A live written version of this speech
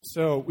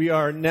So we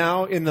are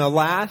now in the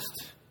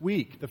last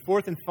week, the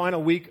fourth and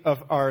final week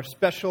of our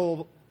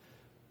special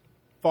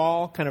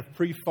fall, kind of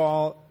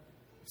pre-fall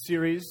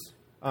series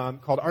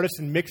called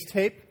Artisan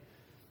Mixtape.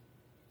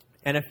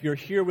 And if you're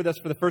here with us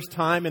for the first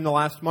time in the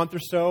last month or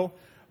so,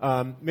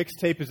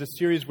 Mixtape is a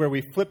series where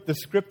we flip the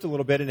script a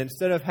little bit, and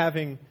instead of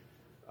having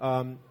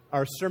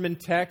our sermon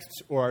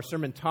texts or our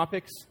sermon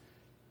topics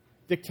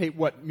dictate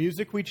what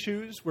music we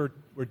choose, we're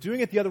doing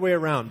it the other way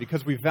around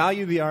because we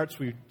value the arts.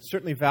 We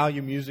certainly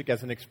value music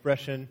as an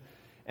expression,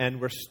 and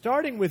we're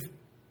starting with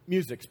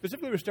music.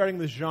 Specifically, we're starting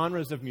with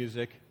genres of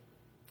music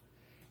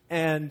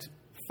and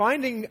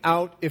finding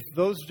out if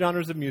those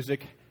genres of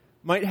music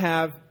might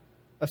have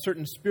a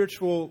certain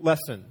spiritual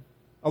lesson,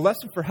 a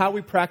lesson for how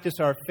we practice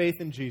our faith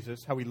in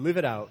Jesus, how we live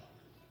it out,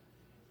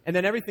 and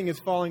then everything is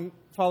following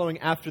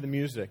after the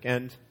music.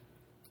 And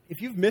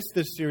if you've missed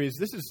this series,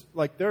 this is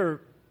like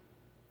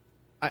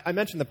I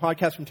mention the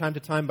podcast from time to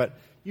time, but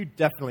you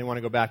definitely want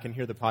to go back and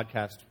hear the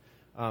podcast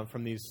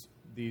from these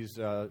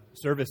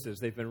services.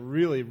 They've been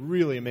really,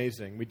 really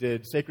amazing. We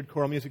did sacred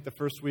choral music the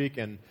first week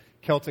and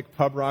Celtic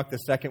pub rock the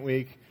second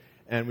week,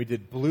 and we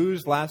did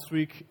blues last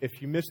week.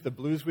 If you missed the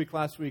blues week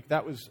last week,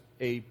 that was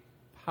a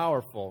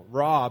powerful,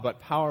 raw but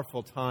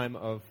powerful time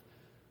of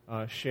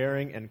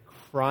sharing and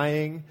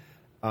crying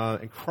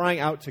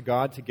out to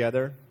God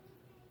together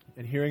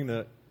and hearing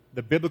the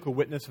biblical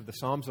witness of the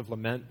Psalms of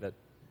Lament that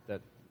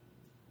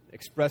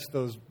expressed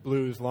those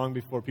blues long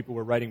before people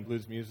were writing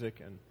blues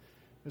music, and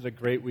it was a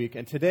great week.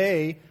 And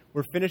today,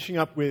 we're finishing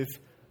up with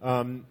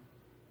one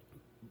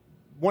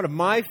of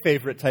my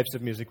favorite types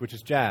of music, which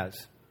is jazz.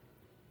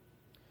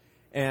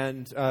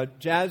 And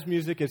jazz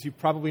music, as you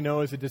probably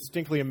know, is a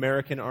distinctly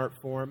American art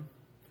form.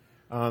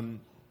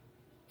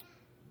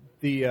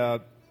 There's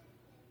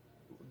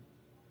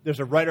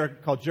a writer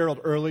called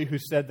Gerald Early who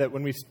said that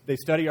when they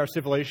study our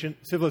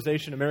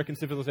civilization, American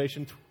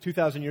civilization,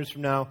 2,000 years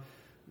from now,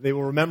 they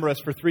will remember us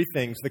for three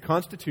things: the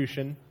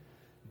Constitution,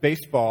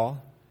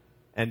 baseball,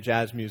 and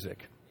jazz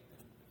music.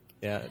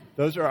 Yeah,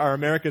 those are our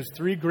America's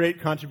three great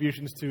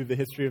contributions to the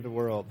history of the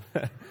world.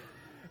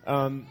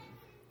 And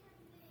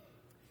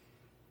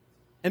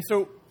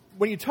so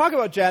when you talk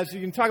about jazz, you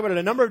can talk about it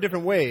a number of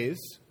different ways.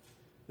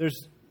 There's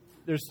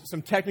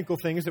some technical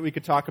things that we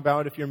could talk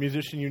about. If you're a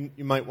musician,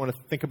 you might want to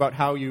think about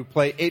how you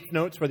play eighth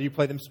notes, whether you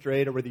play them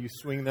straight or whether you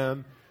swing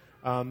them.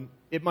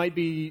 It might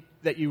be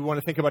that you want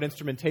to think about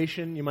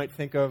instrumentation. You might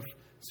think of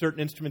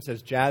certain instruments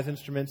as jazz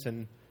instruments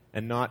and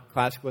not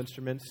classical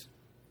instruments.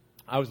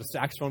 I was a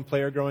saxophone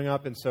player growing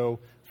up, and so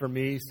for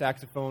me,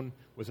 saxophone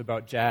was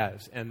about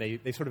jazz. And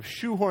they sort of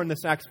shoehorned the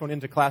saxophone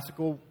into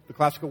the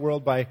classical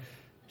world by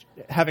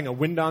having a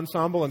wind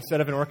ensemble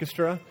instead of an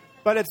orchestra.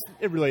 But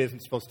it really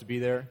isn't supposed to be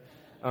there.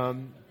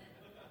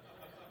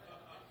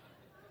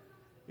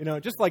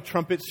 Just like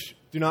trumpets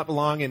do not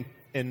belong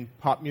in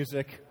pop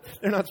music.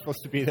 They're not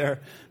supposed to be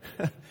there.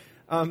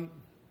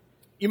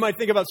 You might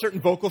think about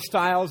certain vocal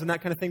styles and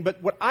that kind of thing,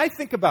 but what I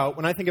think about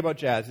when I think about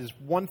jazz is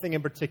one thing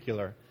in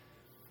particular,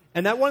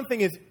 and that one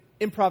thing is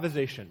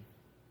improvisation.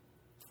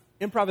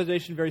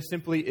 Improvisation, very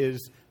simply,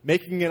 is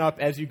making it up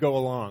as you go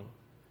along.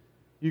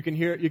 You can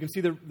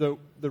see the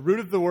root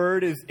of the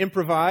word is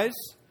improvise,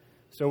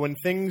 so when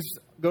things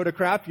go to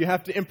crap, you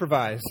have to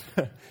improvise.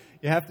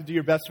 You have to do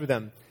your best with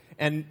them.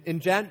 And in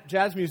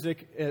jazz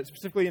music,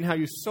 specifically in how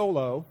you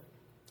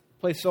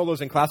play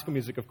solos in classical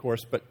music, of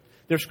course, but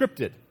they're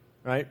scripted,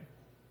 right?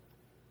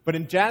 But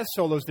in jazz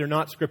solos, they're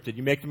not scripted.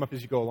 You make them up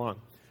as you go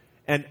along.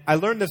 And I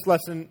learned this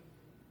lesson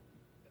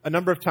a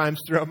number of times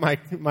throughout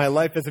my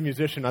life as a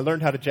musician. I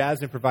learned how to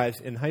jazz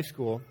improvise in high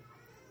school.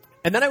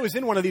 And then I was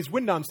in one of these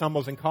wind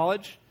ensembles in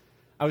college.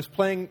 I was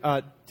playing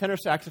tenor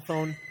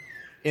saxophone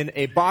in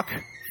a Bach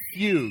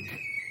fugue.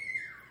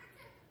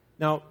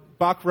 Now,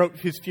 Bach wrote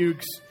his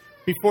fugues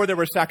before there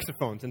were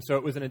saxophones, and so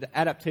it was an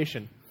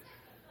adaptation.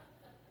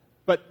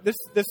 But this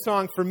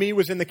song, for me,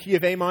 was in the key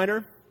of A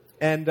minor.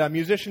 And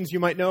musicians, you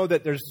might know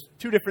that there's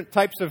two different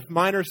types of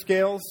minor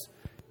scales.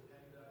 And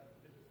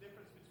there's a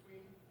difference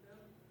between them.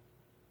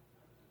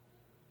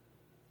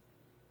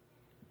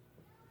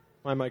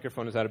 My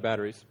microphone is out of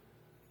batteries.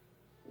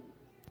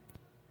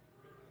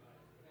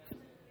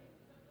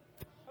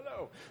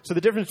 Hello. So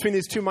the difference between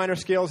these two minor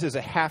scales is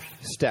a half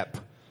step.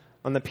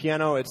 On the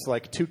piano, it's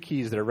like two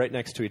keys that are right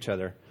next to each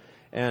other.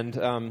 And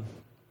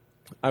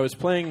I was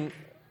playing...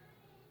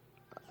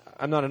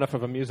 I'm not enough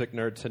of a music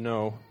nerd to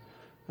know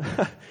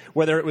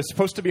whether it was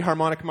supposed to be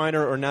harmonic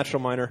minor or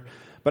natural minor,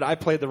 but I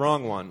played the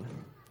wrong one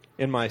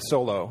in my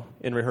solo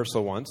in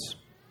rehearsal once.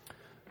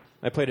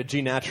 I played a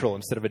G natural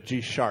instead of a G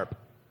sharp.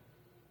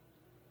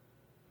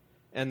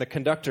 And the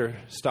conductor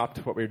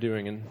stopped what we were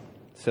doing and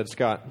said,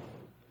 "Scott,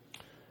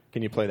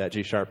 can you play that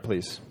G sharp,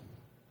 please?"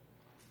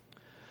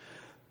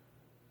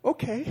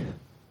 Okay.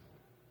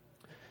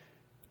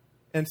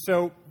 And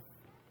so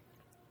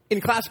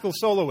in classical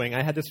soloing,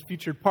 I had this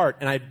featured part,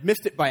 and I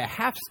missed it by a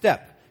half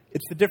step.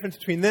 It's the difference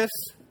between this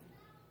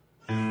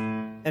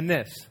and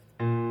this.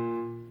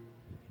 And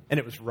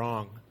it was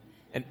wrong.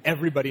 And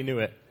everybody knew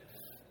it.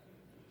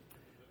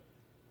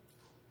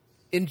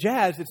 in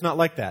jazz, it's not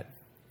like that.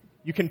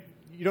 You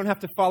don't have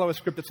to follow a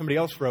script that somebody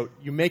else wrote.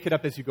 You make it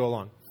up as you go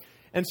along.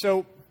 And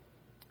so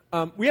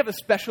we have a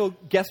special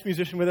guest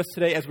musician with us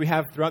today, as we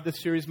have throughout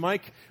this series.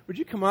 Mike, would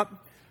you come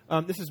up?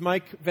 This is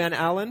Mike Van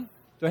Allen.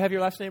 Do I have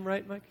your last name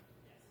right, Mike?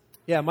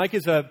 Yeah, Mike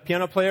is a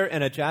piano player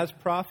and a jazz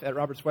prof at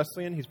Roberts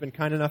Wesleyan. He's been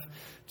kind enough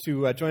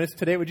to join us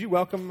today. Would you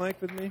welcome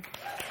Mike with me?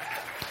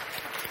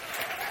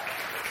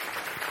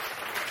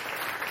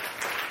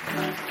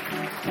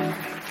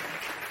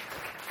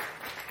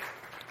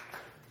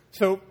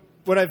 So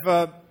what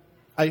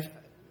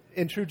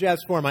in true jazz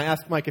form, I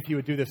asked Mike if he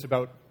would do this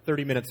about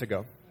 30 minutes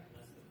ago.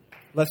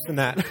 Less than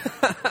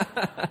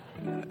that.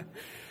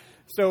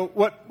 So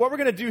what we're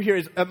going to do here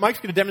is Mike's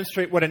going to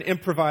demonstrate what an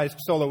improvised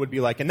solo would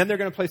be like, and then they're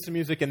going to play some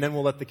music, and then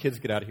we'll let the kids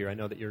get out of here. I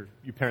know that you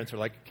parents are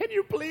like, can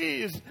you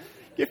please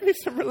give me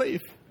some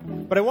relief?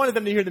 But I wanted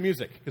them to hear the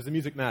music, because the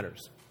music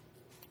matters.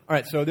 All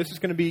right, so this is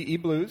going to be E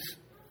blues.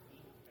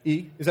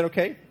 E, is that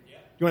okay? Yeah.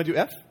 Do you want to do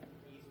F?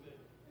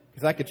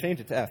 Because I could change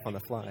it to F on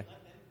the fly.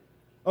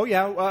 Oh,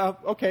 yeah,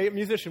 okay,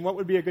 musician, what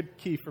would be a good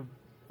key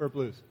for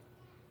blues?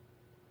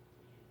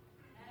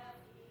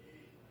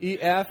 E,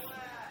 F,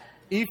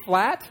 E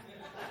flat?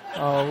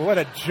 Oh, what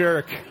a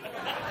jerk.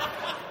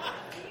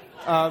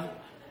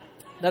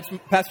 That's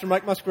Pastor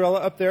Mike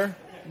Muscarella up there.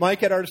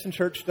 Mike at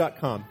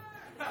artisanchurch.com.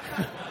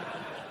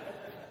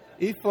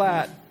 E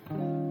flat.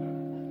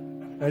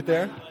 Right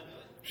there?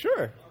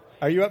 Sure.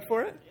 Are you up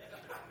for it?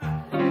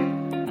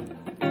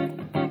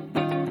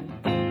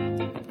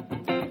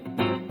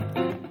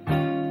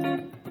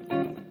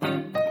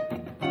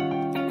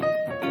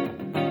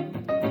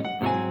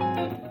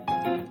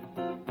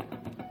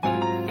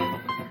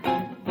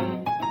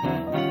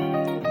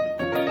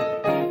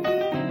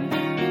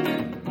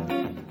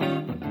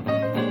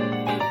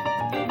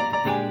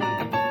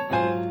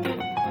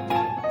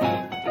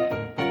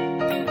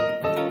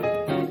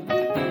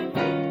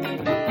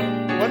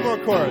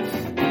 Chorus.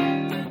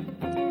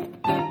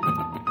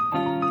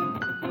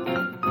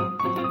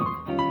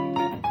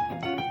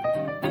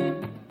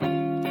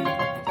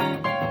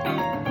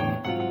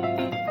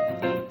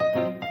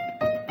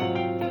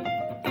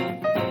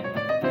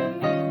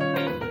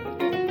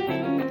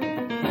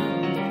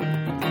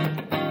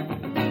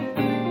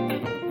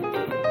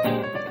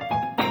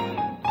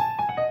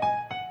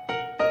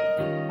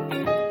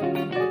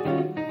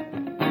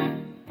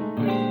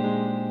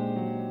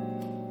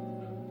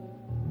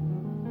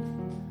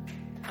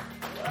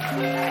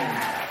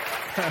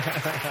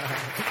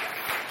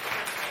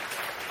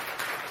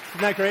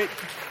 Isn't that great?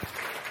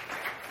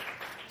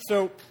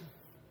 So,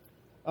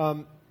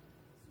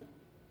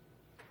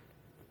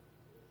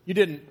 you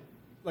didn't,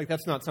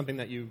 that's not something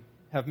that you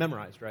have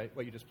memorized, right?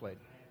 What you just played.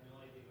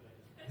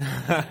 I have no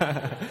idea what I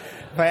just played.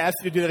 If I asked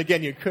you to do that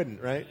again, you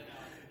couldn't, right?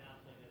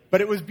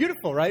 But it was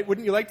beautiful, right?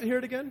 Wouldn't you like to hear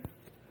it again?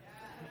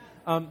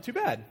 Too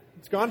bad.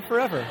 It's gone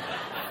forever.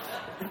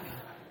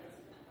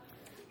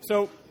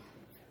 So,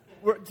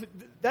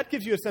 that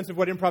gives you a sense of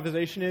what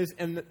improvisation is,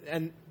 and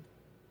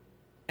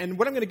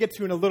what I'm going to get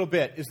to in a little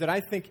bit is that I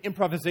think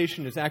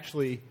improvisation is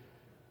actually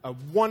a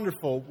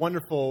wonderful,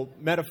 wonderful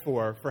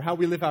metaphor for how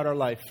we live out our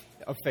life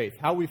of faith,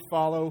 how we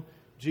follow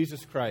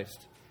Jesus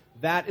Christ.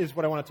 That is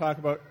what I want to talk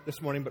about this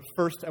morning, but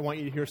first I want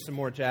you to hear some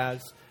more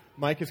jazz.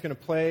 Mike is going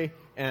to play,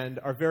 and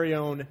our very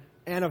own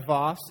Anna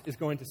Voss is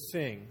going to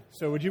sing.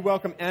 So would you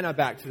welcome Anna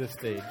back to the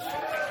stage?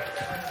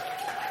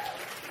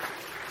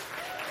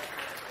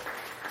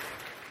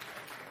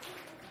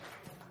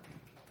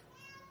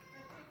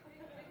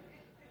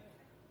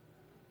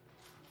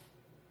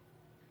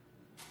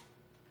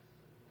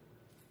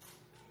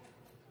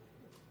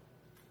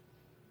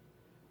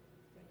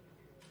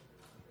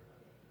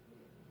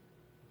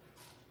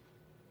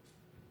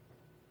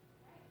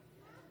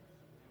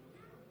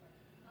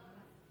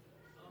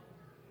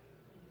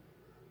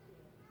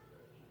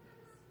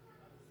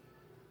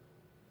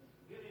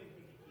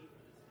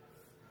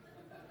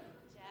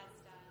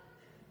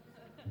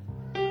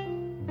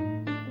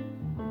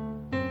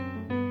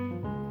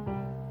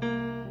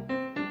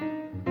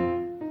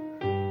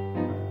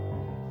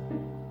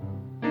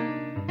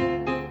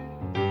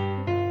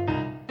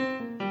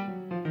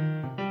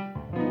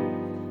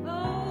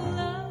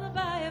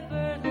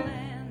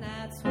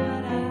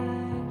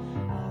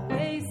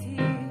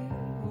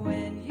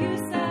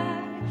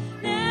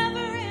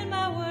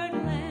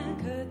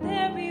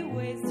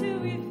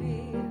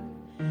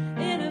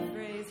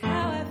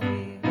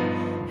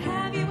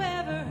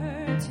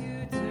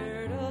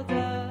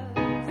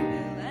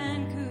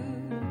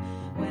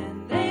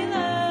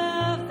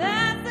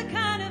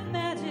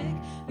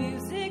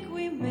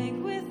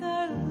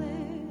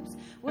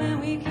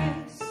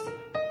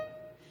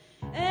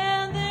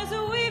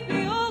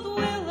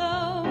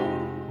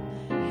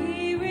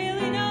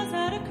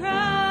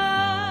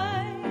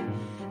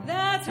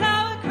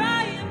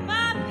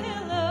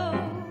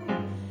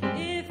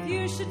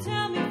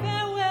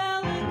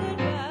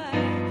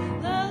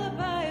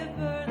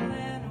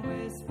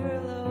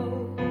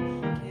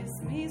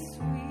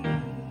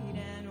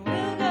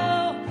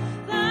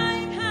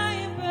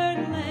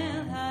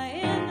 High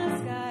in the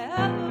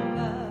sky.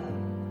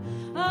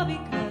 all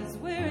because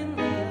we're in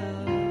love.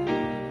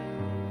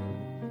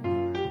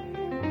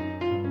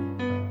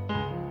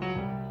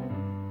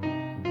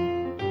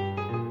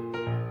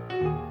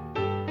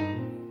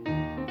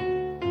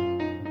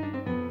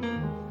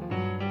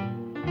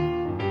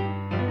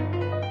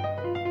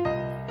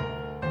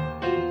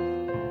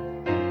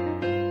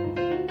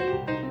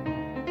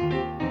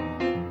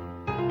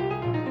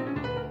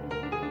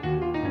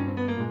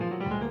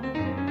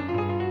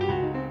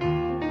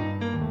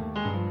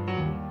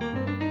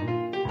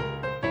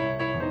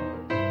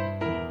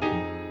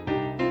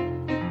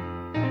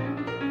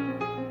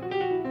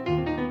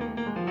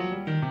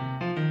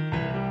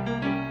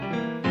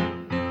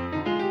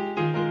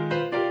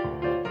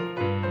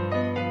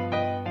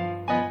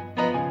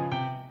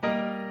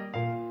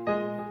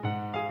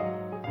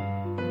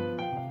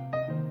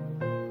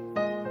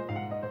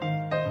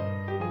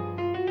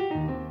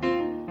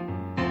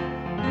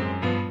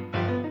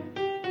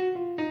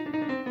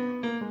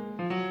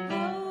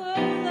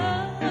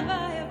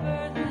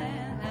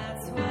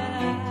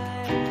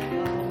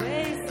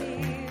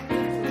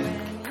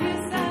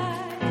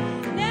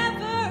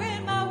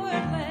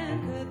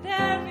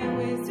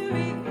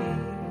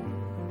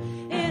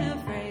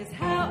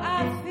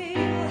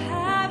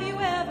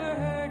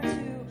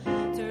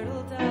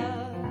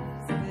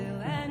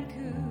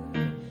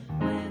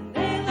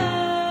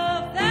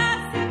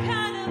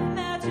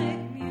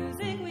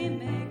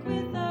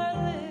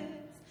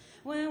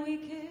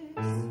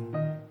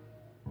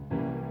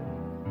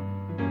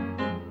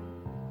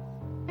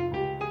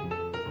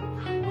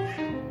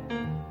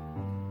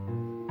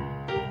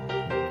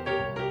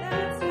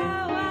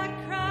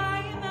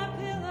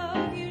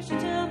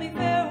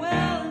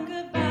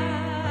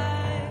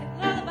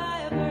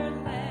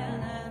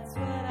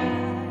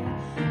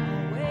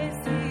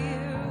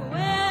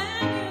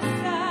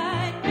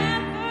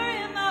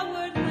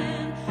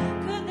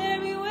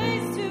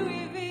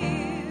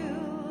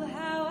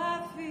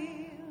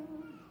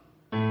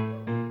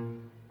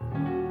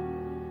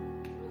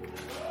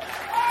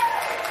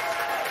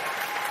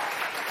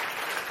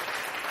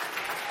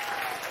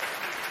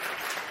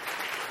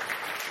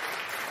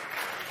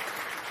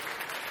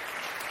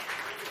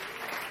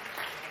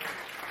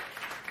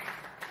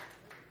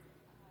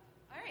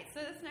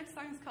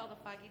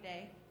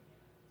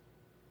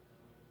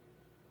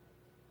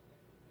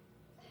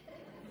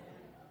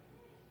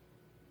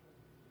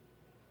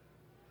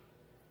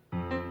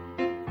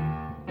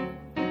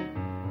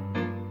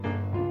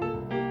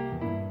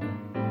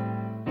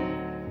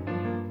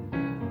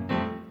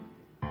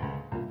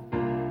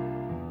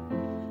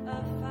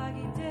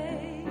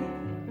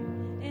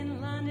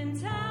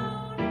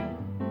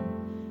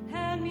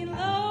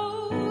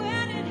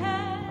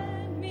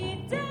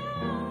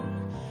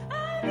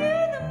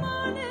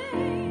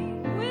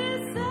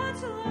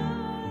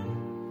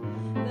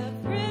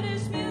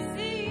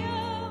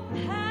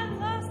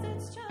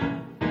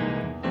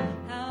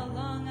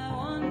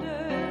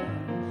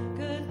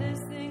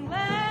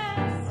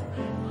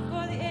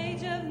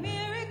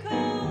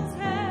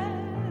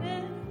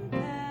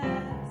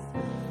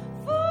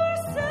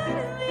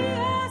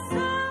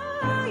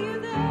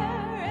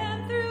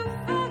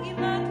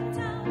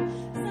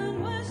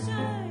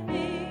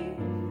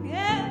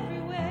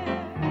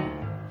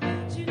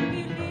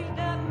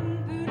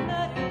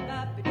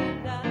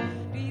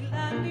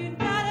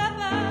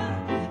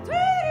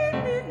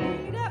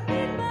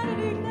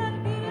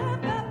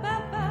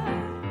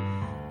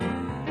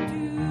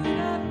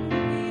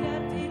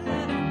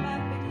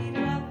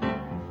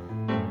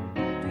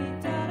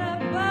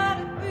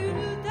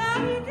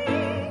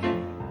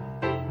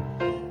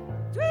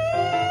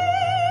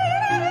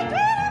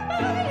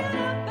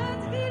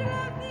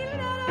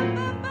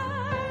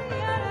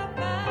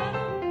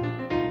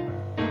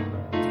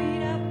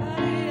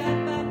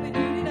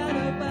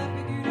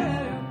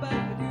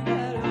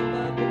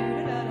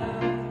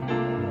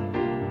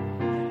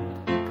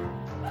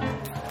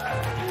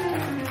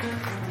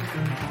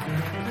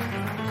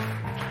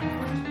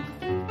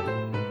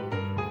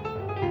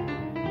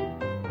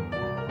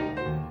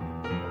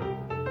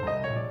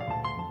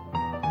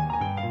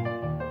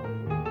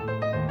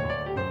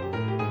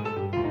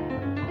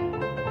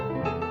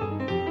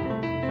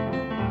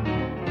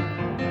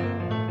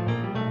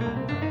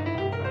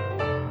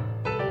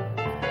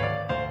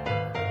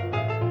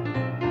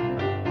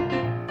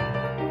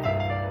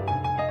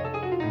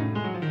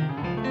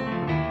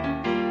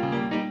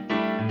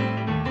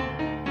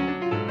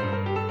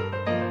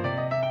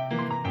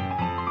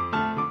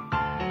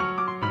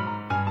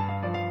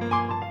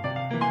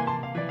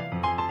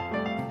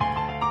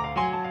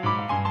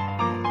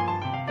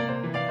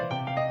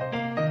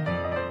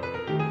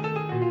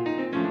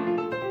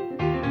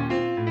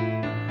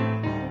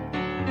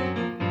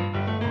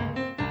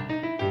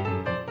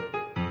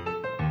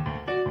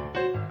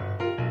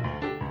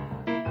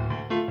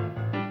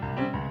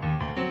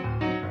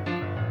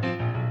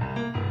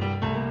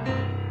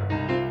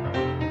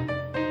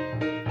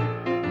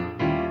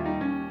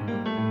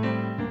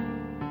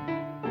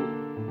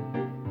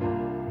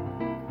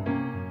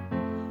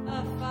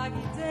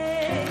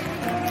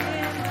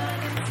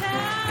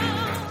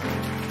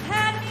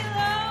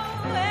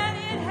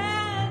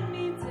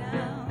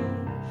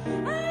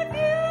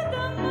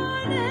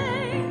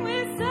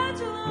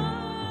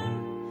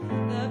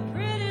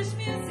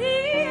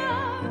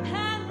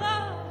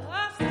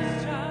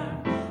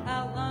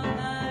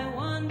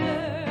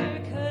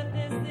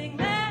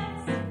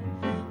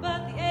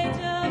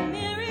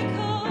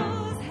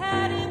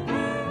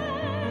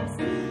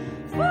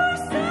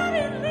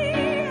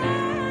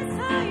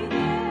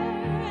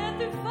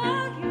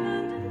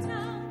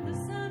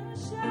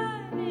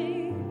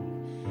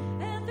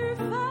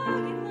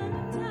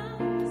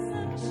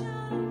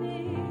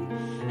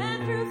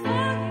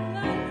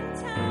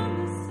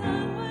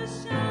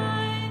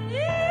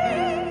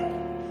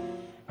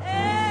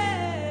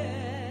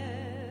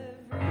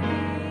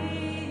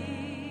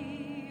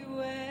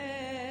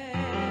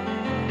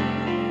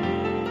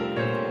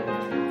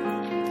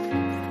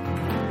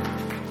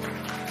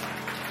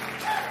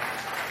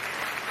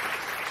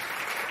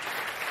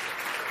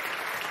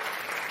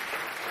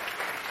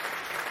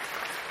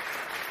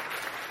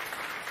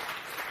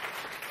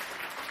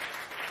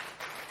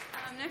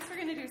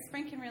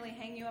 Spring Can Really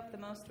Hang You Up the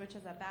Most, which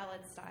is a ballad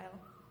style.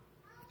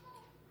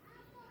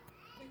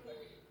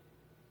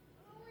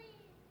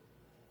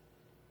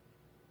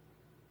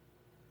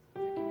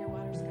 Drinking your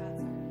water, Scott.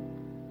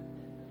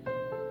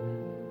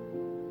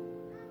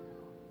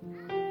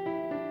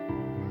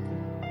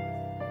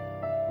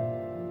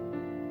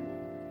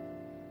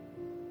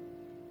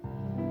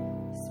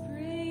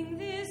 Spring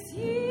this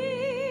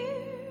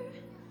year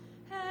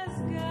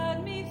has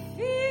got me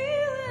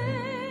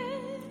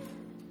feeling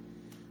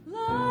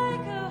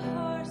like a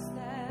horse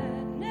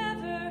that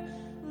never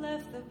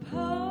left the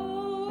post.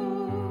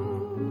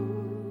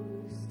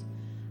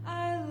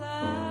 I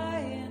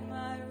lie in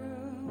my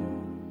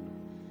room,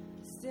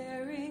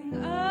 staring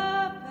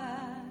up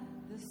at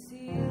the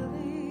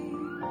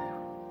ceiling.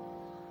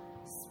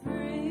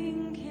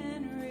 Spring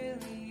can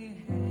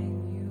really hang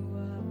you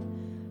up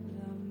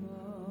the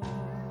most.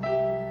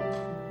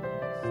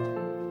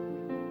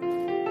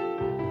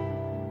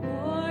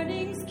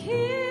 Morning's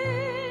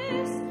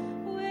kiss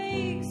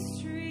wakes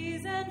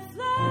trees and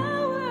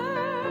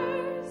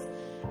flowers,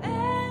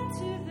 and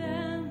to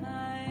them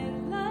I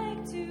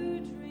like to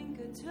drink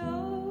a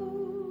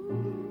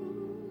toast.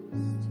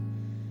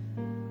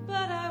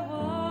 But I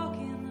walk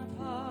in the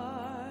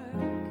park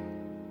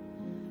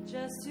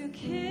just to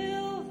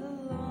kill the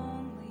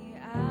lonely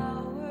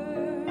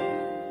hours.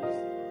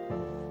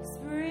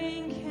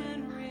 Spring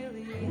can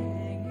really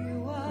hang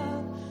you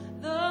up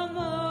the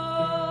most.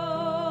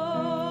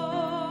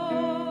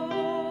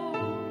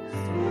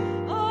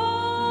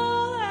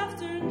 All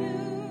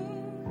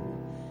afternoon,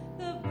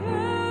 the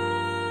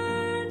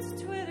birds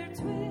twitter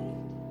twit.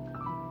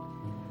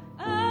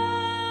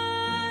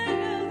 I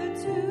know the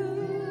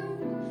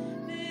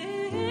tune.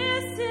 This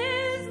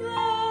is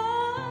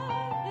love.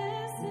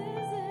 This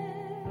is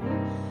it.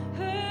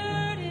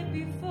 Heard it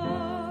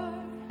before,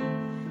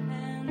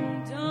 and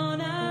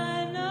don't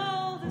I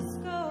know the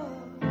score?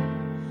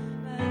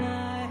 But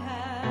I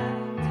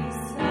have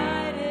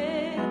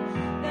decided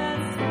that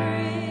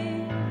spring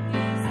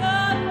is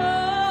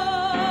aboard.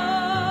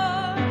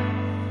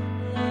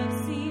 Love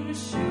seems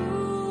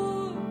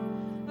sure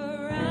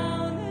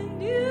around the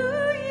new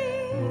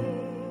year.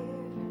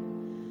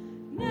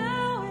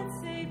 Now it's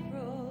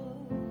April,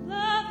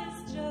 love is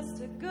just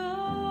a ghost.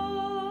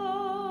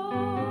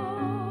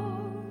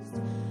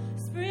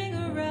 Spring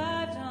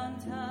arrived on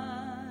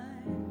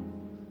time.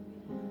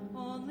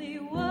 Only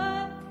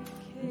what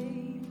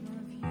became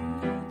of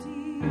you,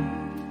 dear?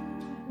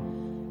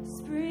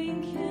 Spring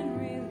can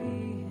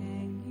really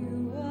hang you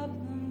up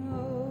the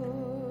most.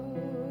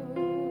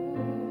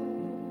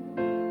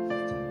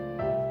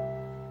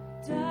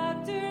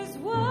 Doctors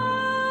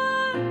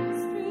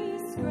once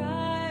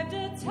prescribed a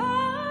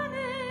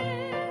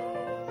tonic.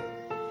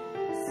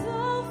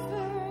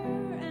 Sulfur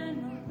and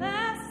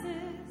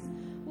molasses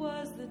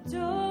was the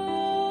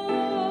dose.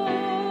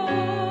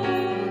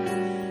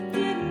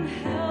 Didn't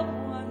help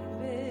one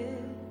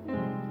bit.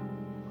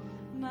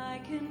 My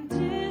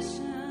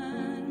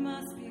condition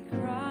must be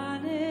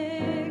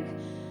chronic.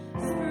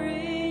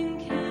 Spring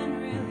can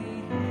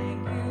really hang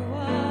you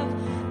up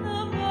the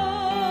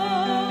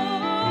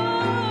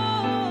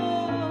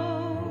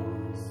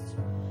most.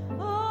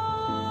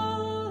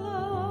 All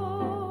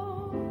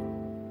alone.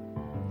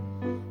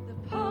 The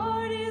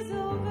party's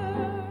over.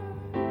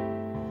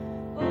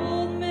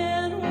 Old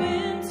Man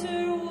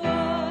Winter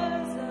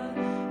was a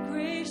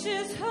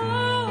gracious host.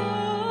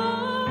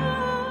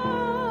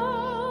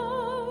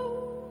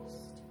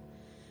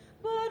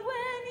 But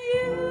when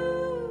you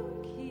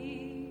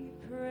keep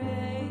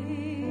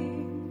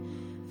praying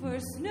for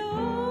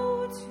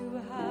snow to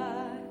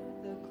hide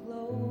the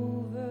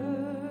clover,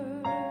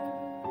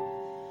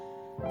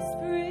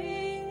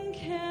 spring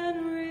can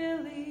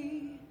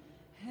really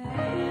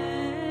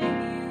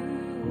hang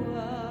you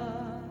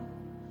up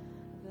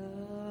the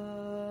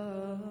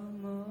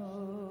most.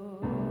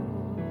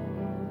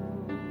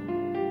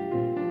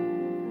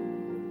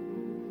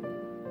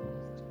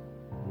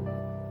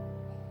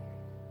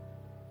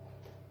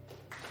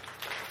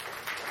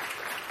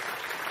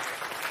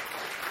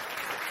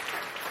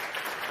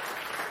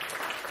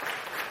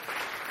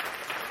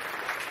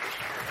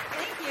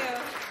 Thank you.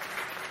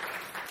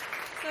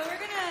 So we're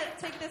going to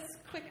take this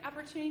quick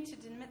opportunity to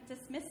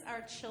dismiss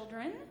our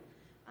children.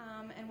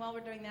 And while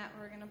we're doing that,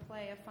 we're going to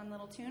play a fun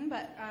little tune.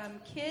 But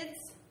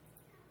kids,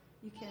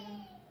 you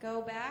can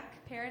go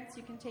back. Parents,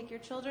 you can take your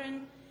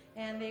children,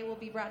 and they will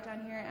be brought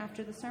down here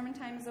after the sermon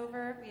time is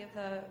over. We have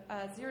the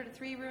 0 to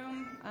 3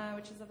 room,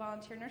 which is a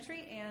volunteer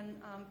nursery,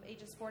 and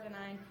ages 4 to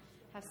 9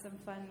 have some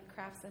fun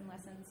crafts and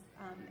lessons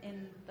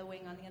in the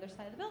wing on the other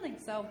side of the building.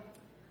 So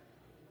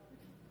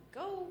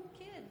go,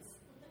 kids.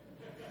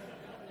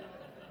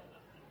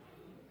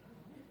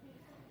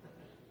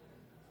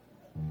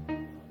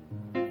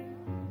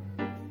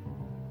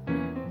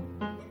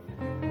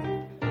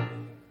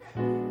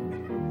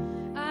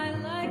 I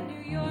like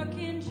New York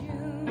in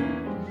June.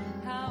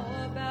 How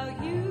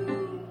about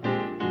you?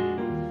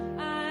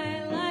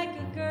 I like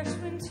a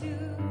Gershwin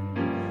too.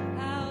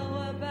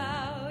 How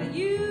about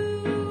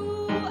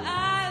you?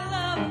 I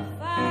love a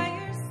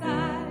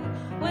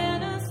fireside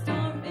when a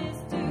storm is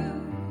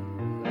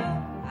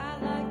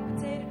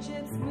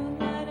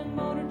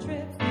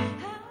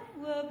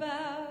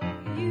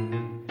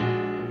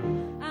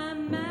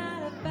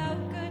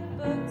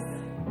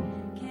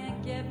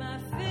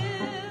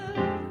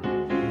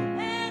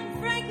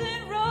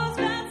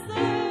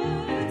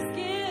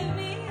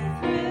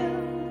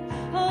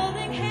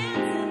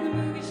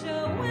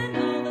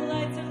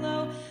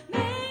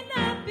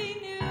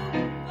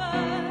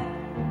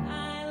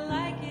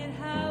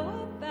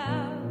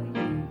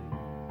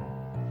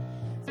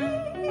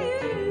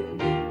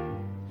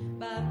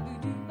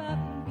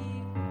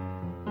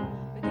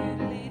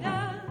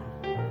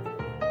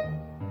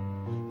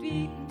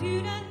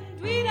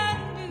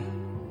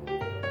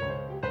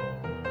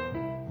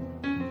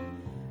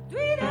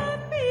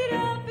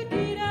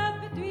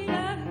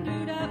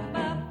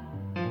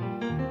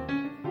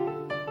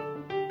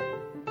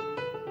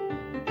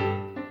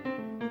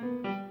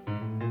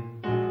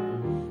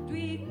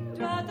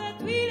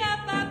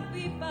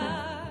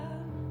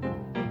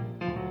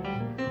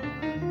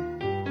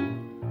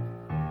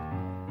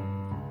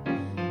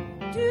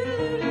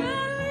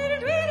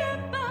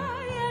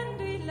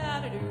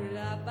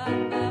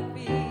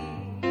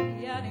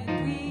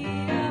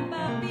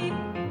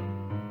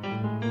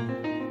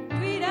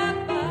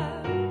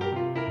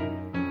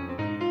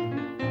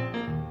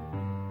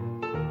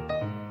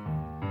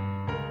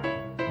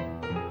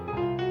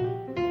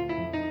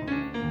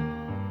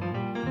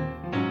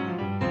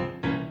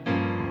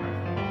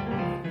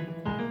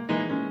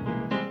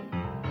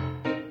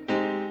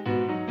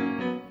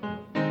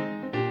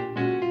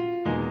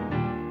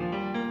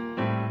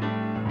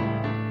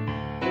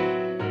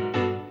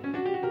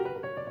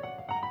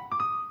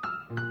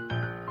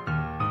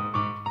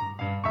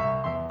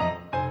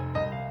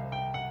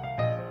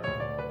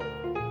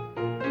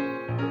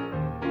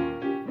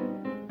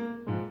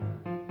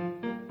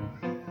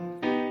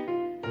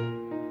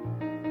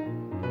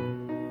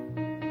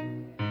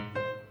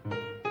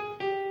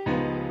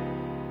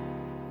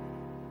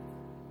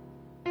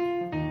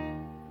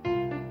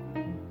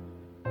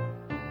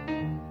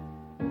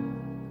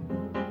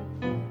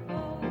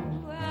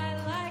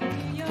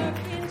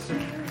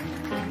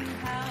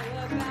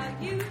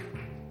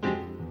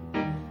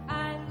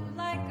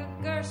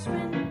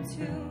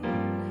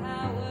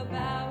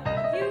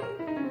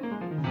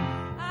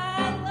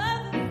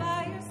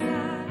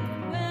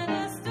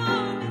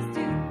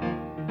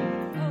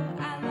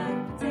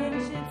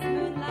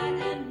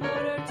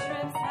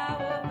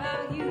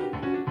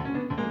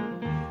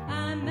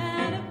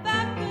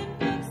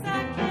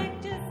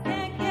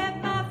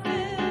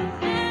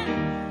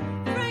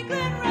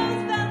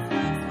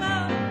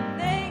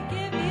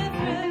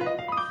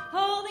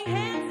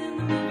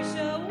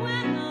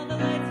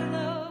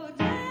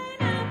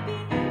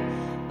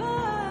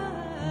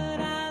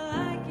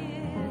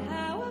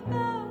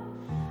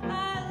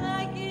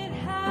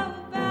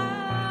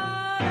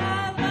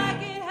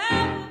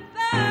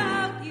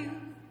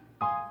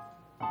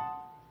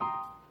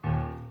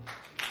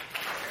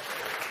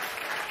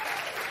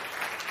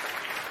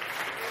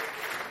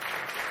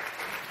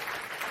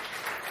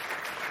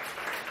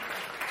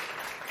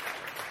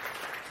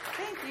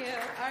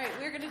All right,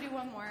 we're going to do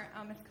one more.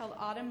 It's called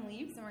Autumn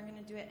Leaves, and we're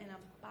going to do it in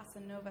a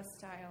bossa nova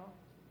style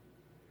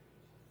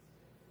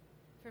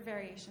for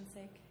variation's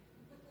sake.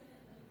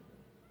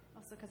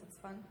 Also because it's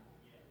fun.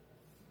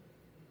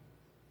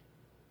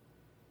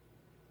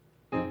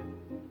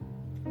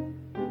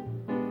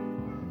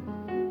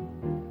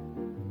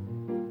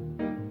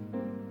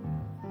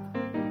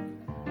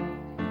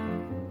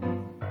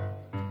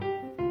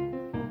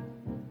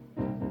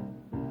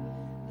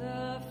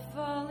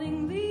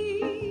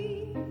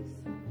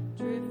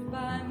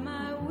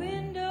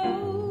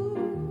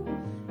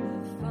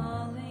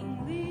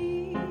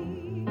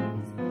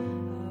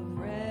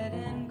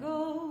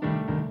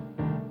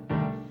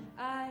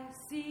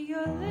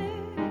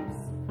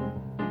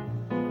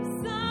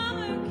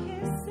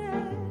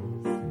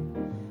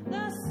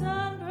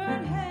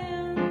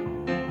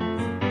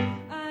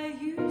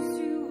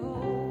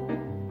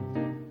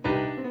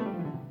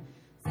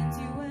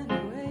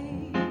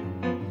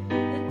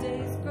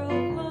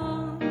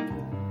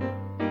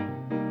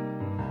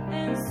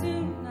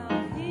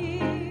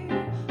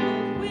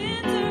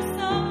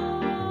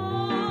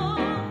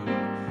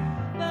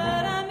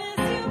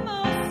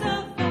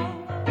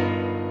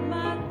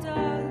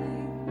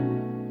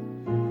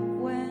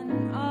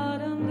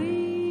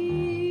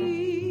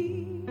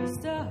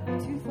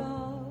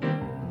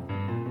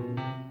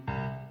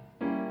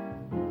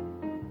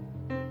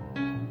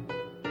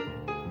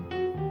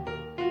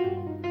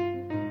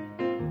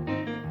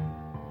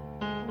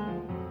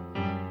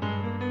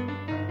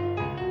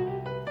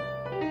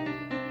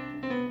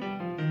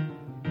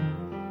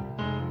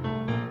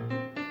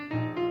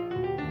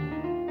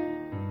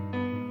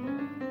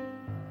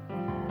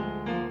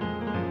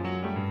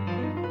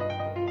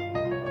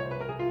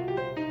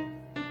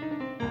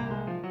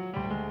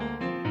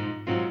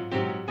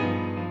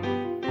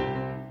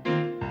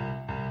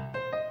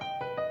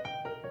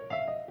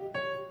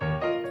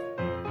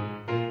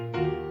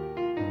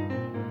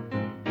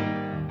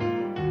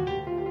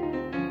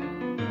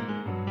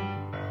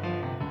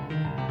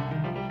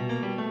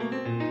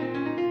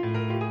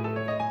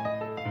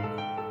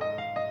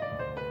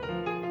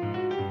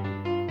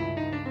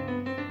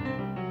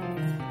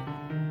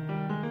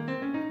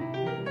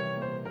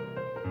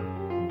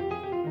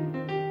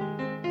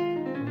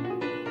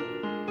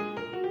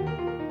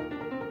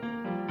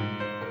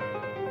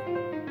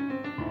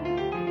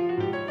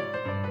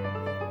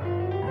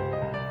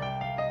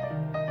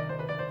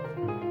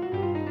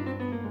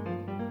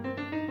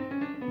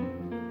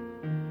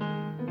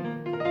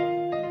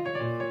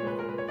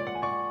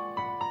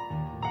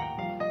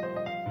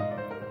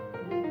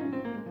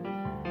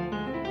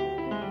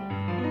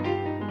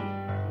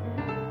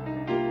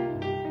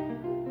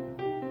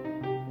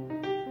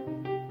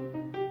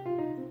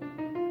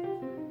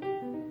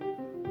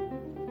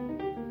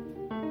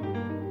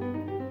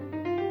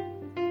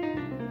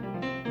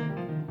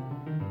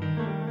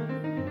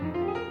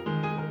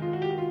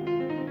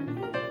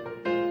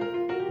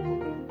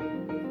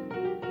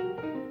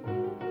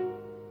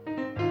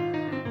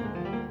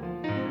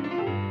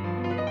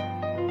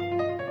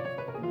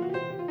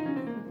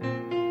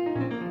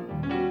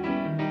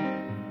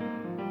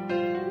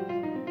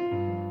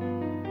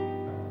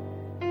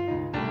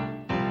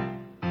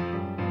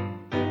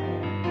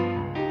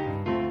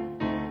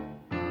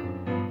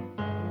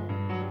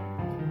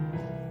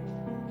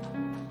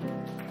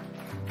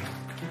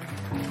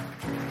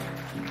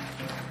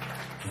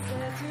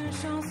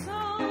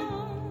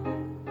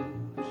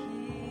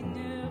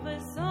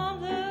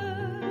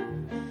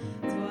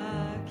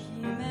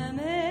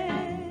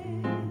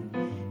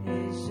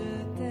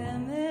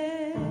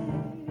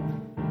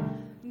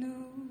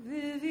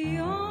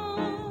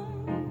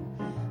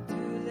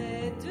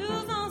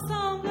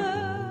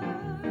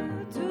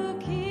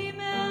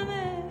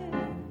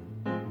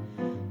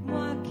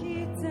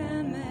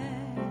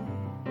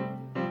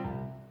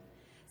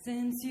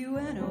 Since you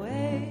went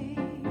away,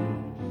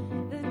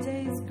 the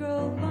days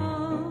grow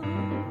long,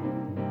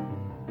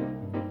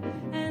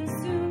 and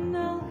soon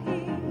I'll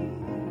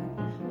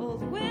hear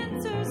old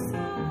winter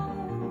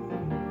song.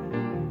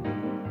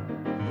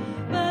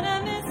 But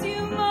I miss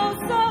you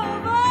most of all,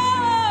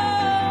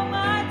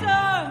 my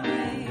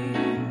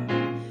darling,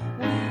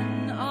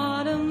 when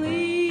autumn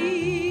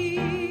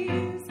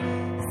leaves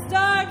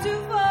start to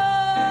fall,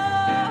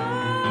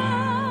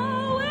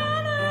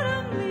 when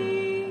autumn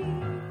leaves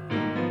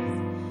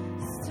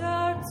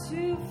start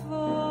to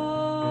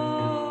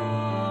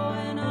fall,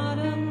 and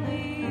autumn leaves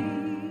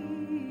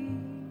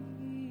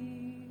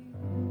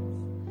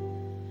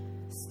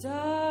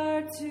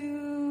start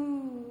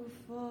to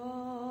fall.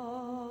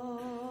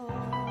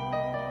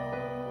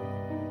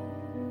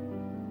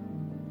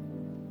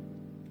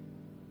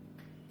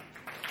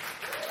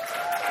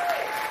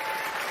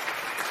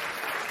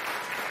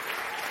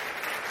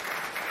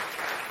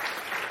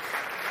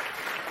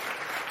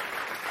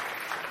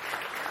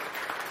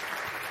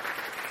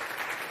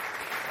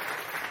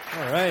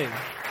 All right.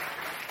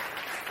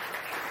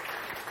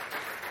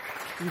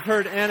 You've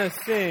heard Anna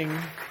sing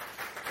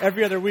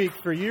every other week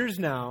for years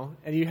now,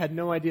 and you had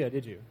no idea,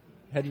 did you?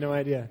 Had no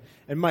idea.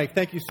 And Mike,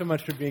 thank you so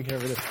much for being here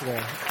with us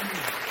today.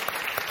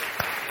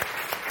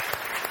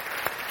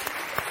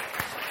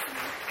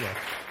 Yeah.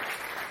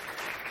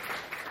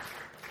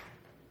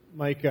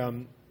 Mike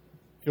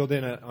filled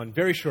in on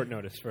very short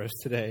notice for us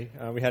today.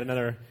 We had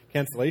another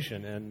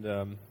cancellation,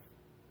 and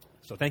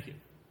so thank you.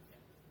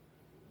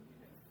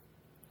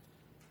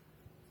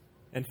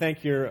 And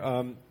thank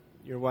your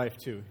wife,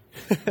 too.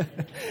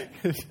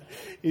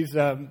 He's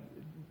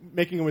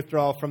making a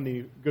withdrawal from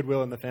the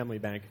Goodwill in the Family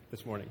Bank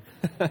this morning.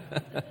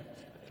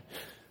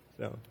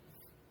 So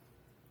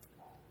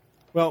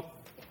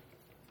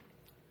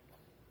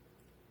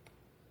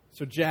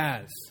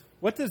jazz.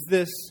 What does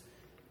this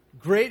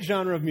great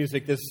genre of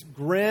music, this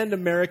grand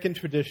American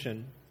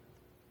tradition,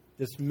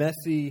 this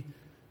messy,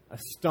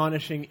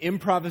 astonishing,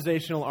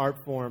 improvisational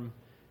art form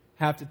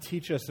have to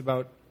teach us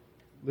about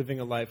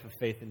living a life of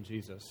faith in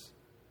Jesus?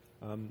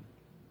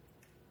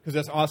 Because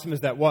as awesome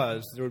as that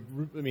was,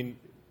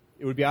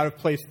 it would be out of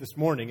place this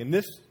morning in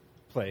this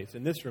place,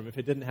 in this room, if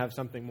it didn't have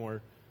something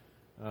more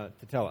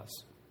to tell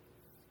us.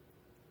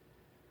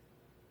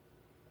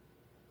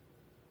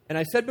 And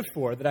I said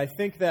before that I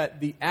think that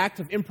the act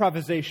of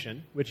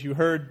improvisation, which you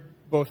heard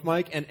both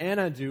Mike and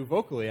Anna do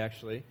vocally,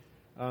 actually,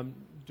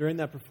 during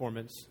that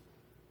performance,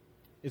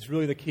 is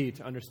really the key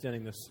to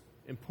understanding this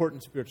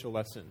important spiritual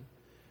lesson.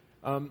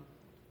 And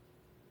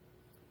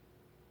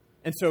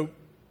so,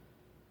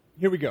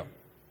 here we go.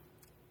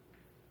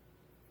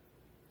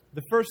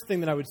 The first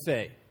thing that I would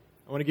say,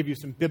 I want to give you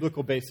some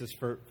biblical basis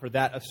for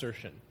that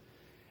assertion.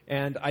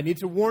 And I need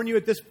to warn you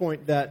at this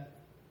point that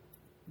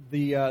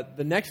the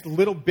next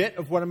little bit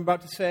of what I'm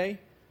about to say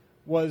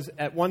was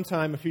at one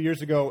time, a few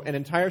years ago, an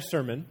entire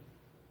sermon.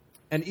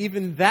 And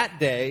even that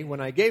day, when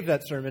I gave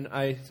that sermon,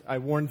 I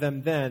warned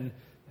them then,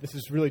 this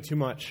is really too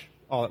much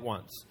all at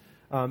once.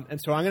 And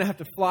so I'm going to have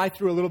to fly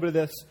through a little bit of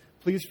this.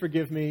 Please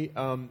forgive me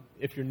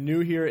if you're new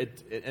here,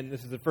 and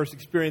this is the first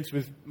experience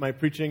with my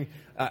preaching.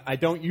 I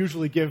don't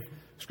usually give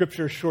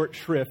Scripture short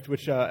shrift,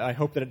 which I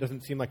hope that it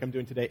doesn't seem like I'm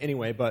doing today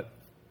anyway, but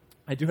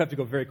I do have to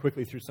go very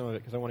quickly through some of it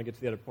because I want to get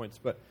to the other points.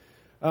 But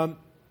the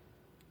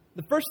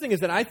first thing is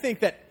that I think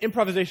that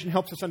improvisation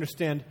helps us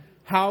understand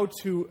how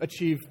to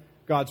achieve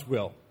God's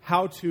will,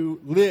 how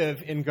to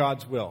live in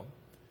God's will.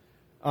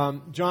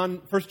 1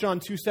 John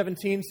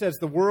 2:17 says,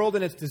 "The world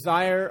and its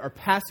desire are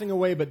passing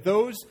away, but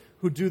those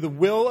who do the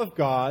will of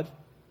God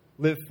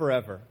live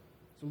forever."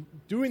 So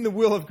doing the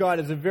will of God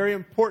is a very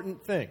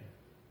important thing.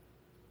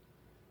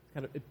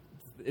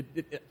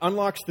 It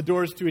unlocks the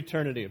doors to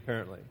eternity,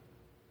 apparently.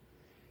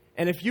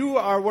 And if you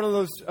are one of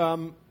those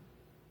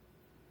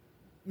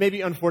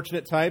maybe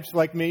unfortunate types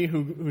like me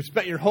who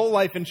spent your whole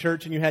life in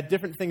church and you had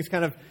different things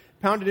kind of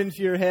pounded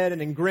into your head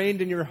and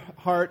ingrained in your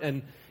heart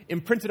and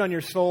imprinted on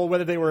your soul,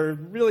 whether they were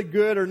really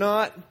good or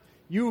not,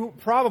 you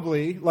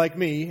probably, like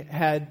me,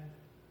 had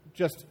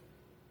just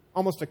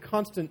almost a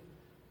constant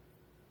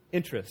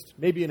interest,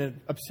 maybe an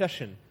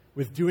obsession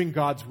with doing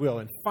God's will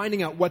and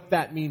finding out what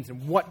that means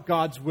and what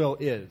God's will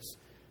is.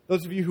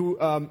 Those of you who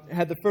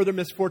had the further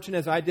misfortune,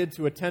 as I did,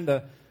 to attend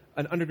an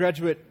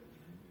undergraduate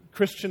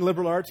Christian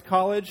liberal arts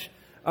college,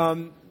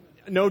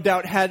 no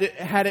doubt had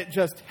it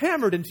just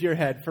hammered into your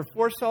head for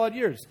 4 solid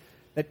years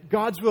that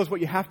God's will is what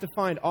you have to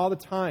find all the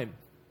time.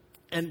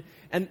 And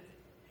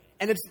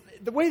it's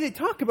the way they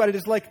talk about it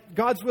is like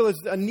God's will is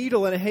a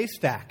needle in a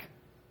haystack.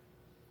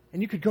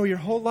 And you could go your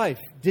whole life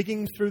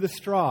digging through the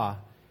straw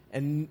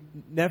and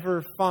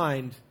never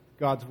find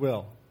God's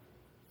will.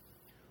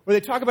 Or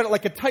they talk about it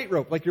like a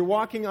tightrope, like you're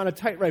walking on a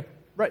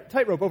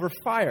tightrope over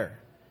fire.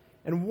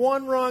 And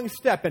one wrong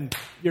step and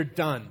you're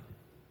done.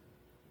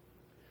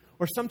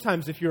 Or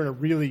sometimes if you're in a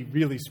really,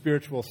 really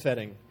spiritual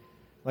setting,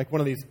 like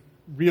one of these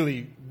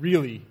really,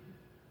 really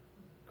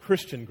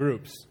Christian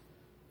groups,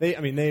 they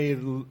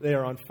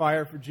are on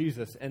fire for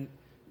Jesus. And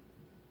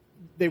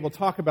they will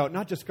talk about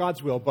not just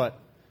God's will, but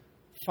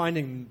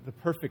finding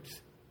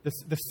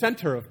the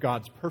center of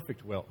God's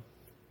perfect will.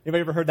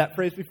 Anybody ever heard that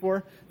phrase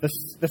before?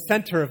 The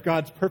center of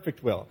God's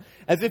perfect will.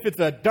 As if it's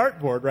a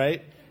dartboard,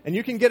 right? And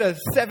you can get a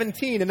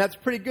 17, and that's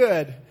pretty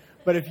good.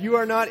 But if you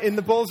are not in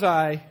the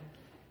bullseye,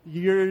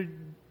 you're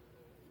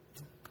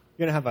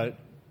going to have an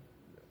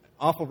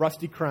awful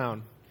rusty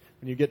crown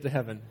when you get to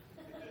heaven.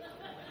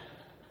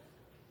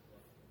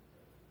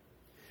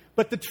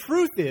 But the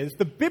truth is,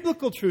 the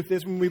biblical truth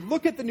is, when we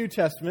look at the New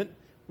Testament,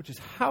 which is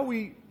how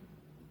we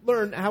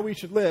learn how we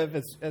should live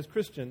as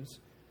Christians,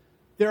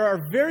 there are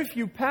very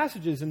few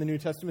passages in the New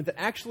Testament that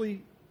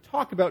actually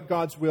talk about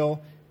God's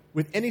will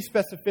with any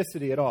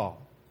specificity at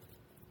all.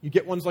 You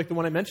get ones like the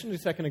one I mentioned a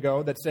second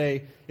ago that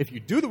say, if you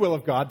do the will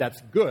of God,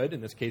 that's good. In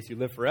this case, you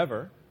live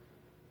forever.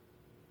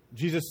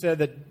 Jesus said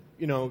that,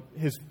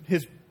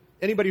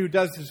 anybody who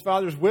does his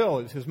Father's will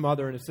is his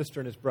mother and his sister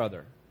and his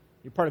brother.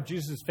 You're part of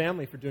Jesus'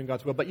 family for doing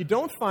God's will. But you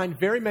don't find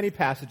very many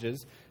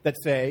passages that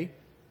say,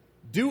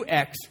 do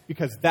X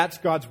because that's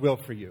God's will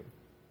for you.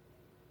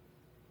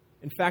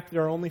 In fact,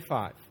 there are only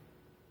 5.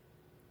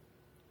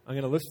 I'm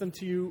going to list them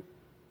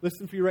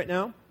for you right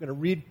now. I'm going to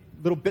read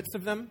little bits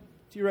of them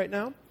to you right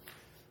now.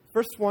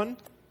 First one,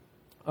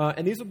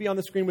 and these will be on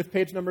the screen with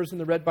page numbers in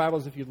the red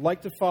Bibles. If you'd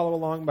like to follow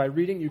along by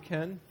reading, you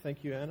can.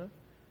 Thank you, Anna.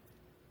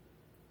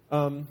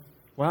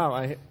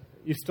 Wow,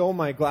 you stole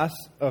my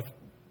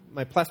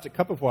plastic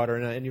cup of water,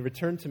 and you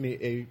returned to me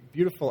a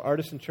beautiful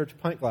Artisan Church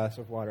pint glass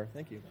of water.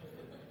 Thank you.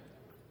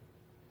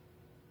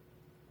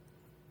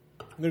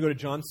 I'm going to go to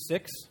John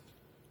 6,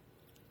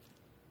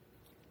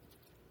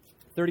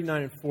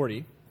 39 and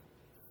 40.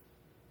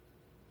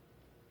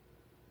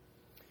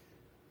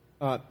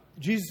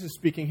 Jesus is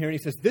speaking here, and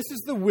he says, "This is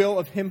the will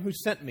of him who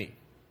sent me."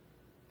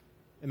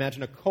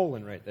 Imagine a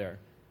colon right there.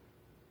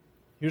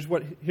 Here's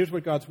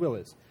what God's will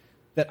is.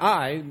 That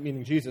I,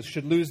 meaning Jesus,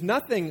 should lose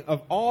nothing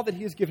of all that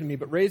he has given me,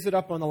 but raise it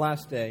up on the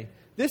last day.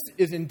 This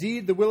is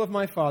indeed the will of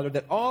my Father,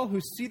 that all who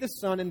see the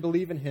Son and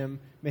believe in him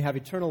may have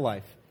eternal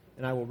life,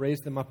 and I will raise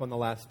them up on the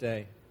last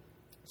day.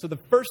 So the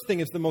first thing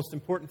is the most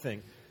important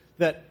thing.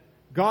 That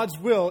God's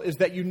will is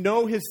that you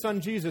know his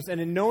Son Jesus, and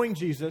in knowing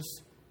Jesus,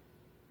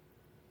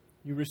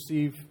 you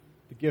receive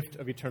the gift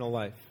of eternal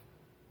life.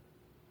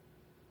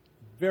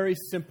 Very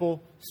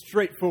simple,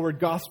 straightforward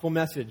gospel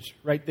message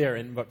right there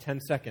in about 10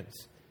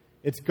 seconds.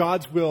 It's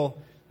God's will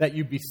that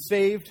you be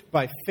saved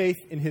by faith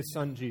in his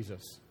Son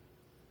Jesus.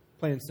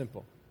 Plain and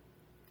simple.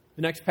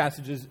 The next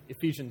passage is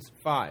Ephesians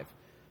 5.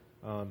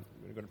 I'm going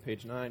to go to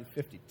page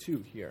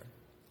 952 here.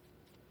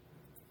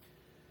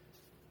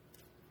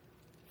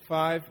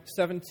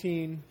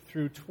 5:17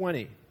 through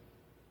 20.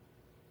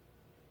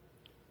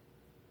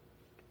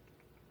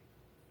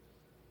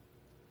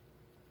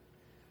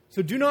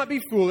 So do not be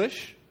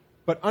foolish,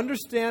 but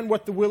understand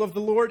what the will of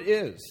the Lord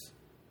is.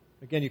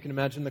 Again, you can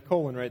imagine the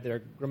colon right there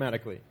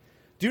grammatically.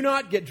 Do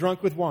not get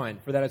drunk with wine,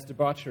 for that is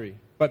debauchery,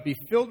 but be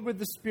filled with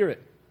the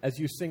Spirit as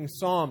you sing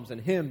psalms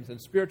and hymns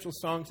and spiritual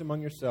songs among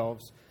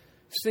yourselves,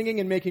 singing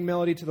and making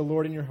melody to the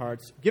Lord in your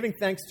hearts, giving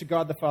thanks to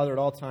God the Father at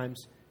all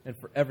times and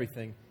for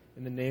everything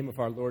in the name of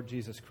our Lord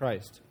Jesus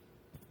Christ.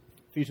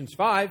 Ephesians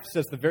 5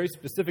 says the very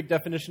specific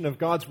definition of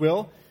God's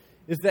will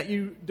is that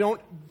you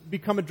don't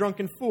become a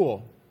drunken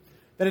fool.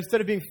 That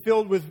instead of being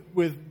filled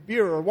with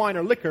beer or wine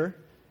or liquor,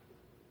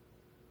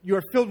 you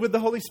are filled with the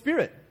Holy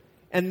Spirit.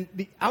 And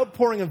the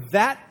outpouring of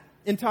that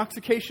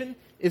intoxication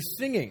is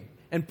singing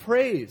and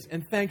praise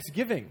and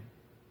thanksgiving.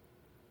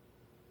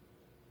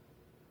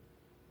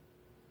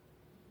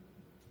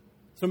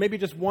 So maybe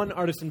just one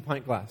artisan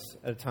pint glass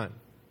at a time.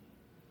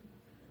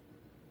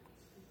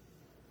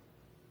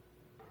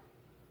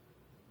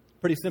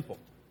 Pretty simple.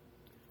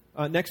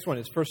 Next one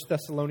is 1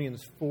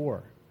 Thessalonians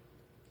 4.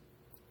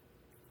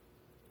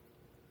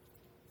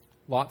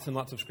 Lots and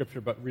lots of scripture,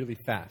 but really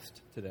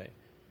fast today.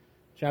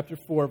 Chapter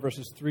 4,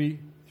 verses 3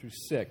 through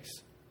 6.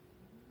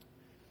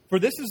 For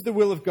this is the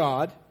will of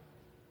God,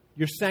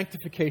 your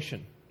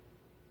sanctification,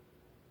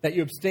 that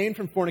you abstain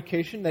from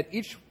fornication, that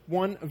each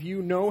one of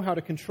you know how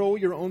to control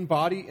your own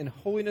body in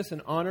holiness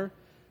and honor,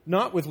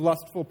 not with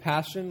lustful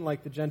passion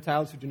like the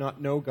Gentiles who do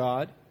not know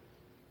God,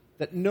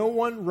 that no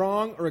one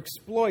wrong or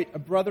exploit a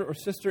brother or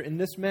sister in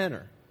this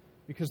manner,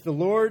 because the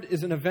Lord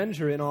is an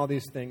avenger in all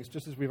these things,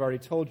 just as we've already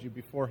told you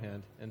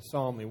beforehand and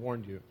solemnly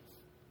warned you.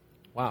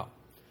 Wow.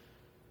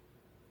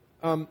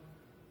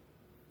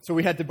 So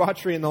we had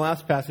debauchery in the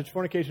last passage,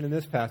 fornication in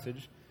this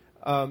passage.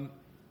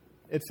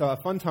 It's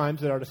fun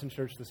times at Artisan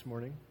Church this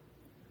morning.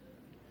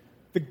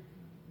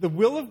 The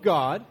will of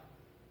God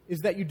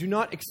is that you do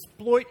not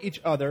exploit each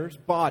other's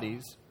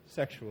bodies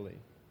sexually.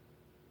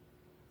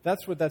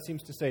 That's what that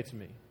seems to say to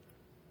me.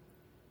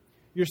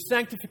 Your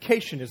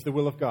sanctification is the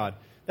will of God.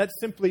 That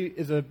simply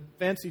is a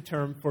fancy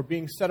term for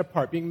being set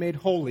apart. Being made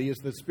holy is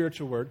the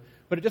spiritual word,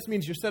 but it just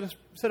means you're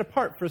set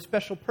apart for a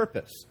special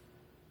purpose.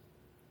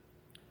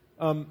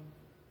 Your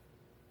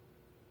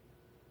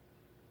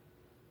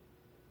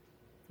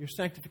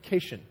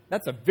sanctification.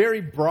 That's a very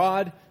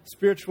broad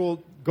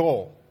spiritual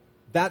goal.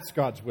 That's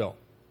God's will.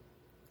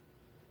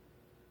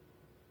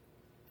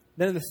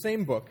 Then in the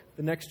same book,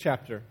 the next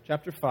chapter,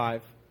 chapter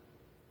 5,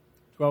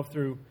 12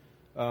 through,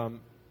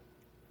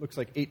 looks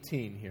like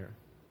 18 here.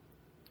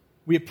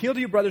 We appeal to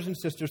you, brothers and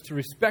sisters, to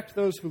respect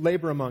those who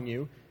labor among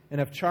you and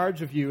have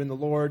charge of you in the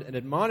Lord and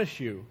admonish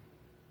you.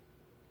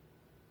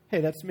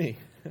 Hey, that's me.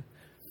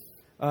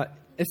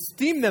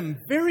 Esteem them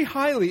very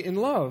highly in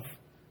love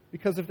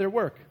because of their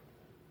work.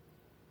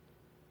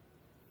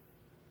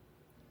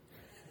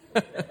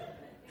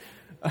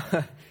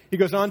 He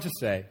goes on to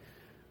say,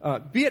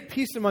 be at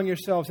peace among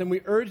yourselves, and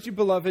we urge you,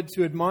 beloved,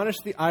 to admonish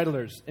the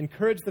idlers,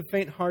 encourage the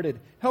faint-hearted,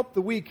 help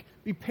the weak,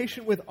 be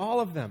patient with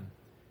all of them.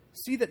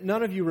 See that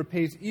none of you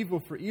repays evil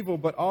for evil,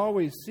 but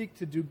always seek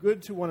to do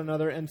good to one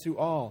another and to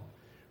all.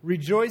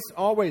 Rejoice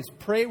always,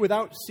 pray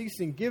without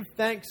ceasing, give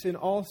thanks in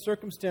all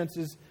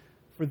circumstances,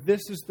 for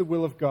this is the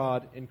will of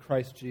God in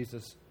Christ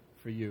Jesus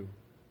for you.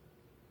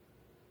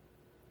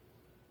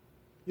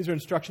 These are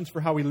instructions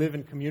for how we live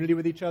in community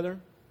with each other,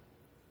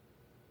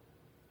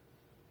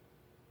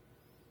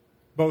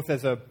 both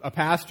as a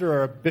pastor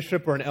or a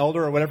bishop or an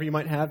elder or whatever you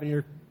might have in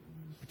your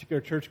particular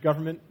church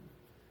government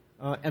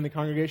and the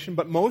congregation,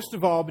 but most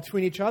of all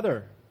between each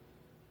other.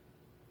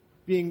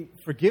 Being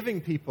forgiving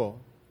people,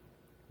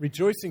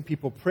 rejoicing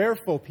people,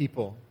 prayerful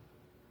people,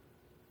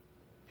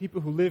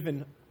 people who live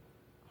in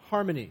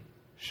harmony,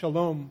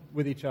 shalom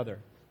with each other.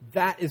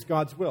 That is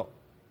God's will,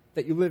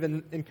 that you live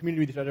in community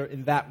with each other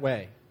in that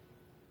way.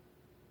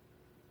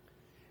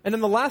 And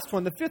then the last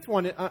one, the fifth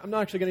one, I'm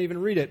not actually going to even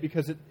read it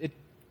because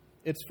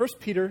it's 1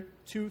 Peter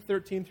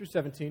 2:13 through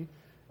 17.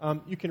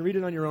 You can read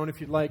it on your own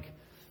if you'd like.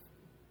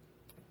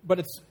 But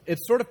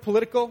it's sort of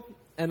political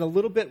and a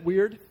little bit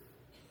weird,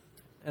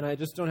 and I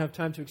just don't have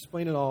time to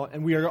explain it all.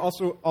 And we are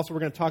also we're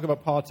going to talk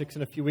about politics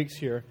in a few weeks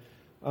here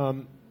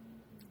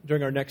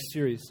during our next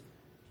series.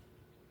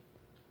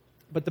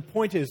 But the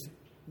point is,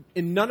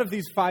 in none of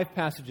these 5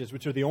 passages,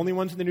 which are the only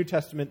ones in the New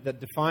Testament that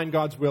define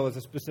God's will as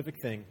a specific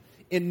thing,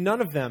 in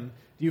none of them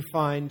do you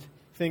find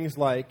things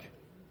like,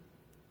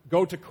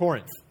 go to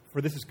Corinth, for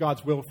this is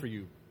God's will for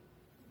you.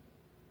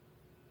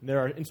 And there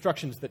are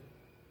instructions that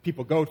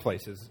people go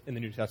places in the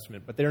New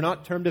Testament, but they are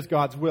not termed as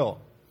God's will.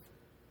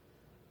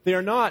 They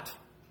are not,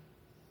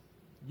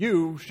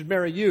 you should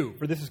marry you,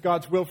 for this is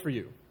God's will for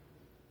you.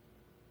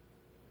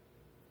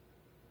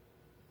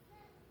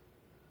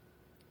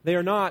 They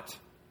are not,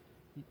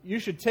 you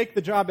should take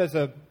the job as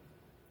a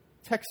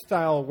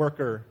textile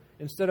worker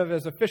instead of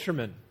as a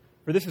fisherman,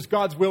 for this is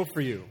God's will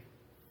for you.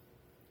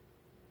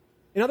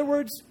 In other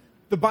words,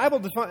 the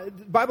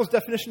Bible's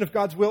definition of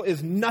God's will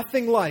is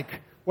nothing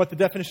like what the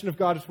definition of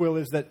God's will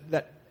is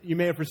that you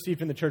may have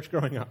received in the church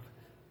growing up.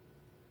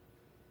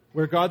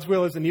 Where God's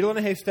will is a needle in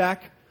a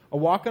haystack, a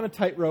walk on a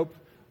tightrope,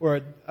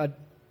 or a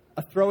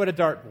throw at a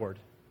dartboard.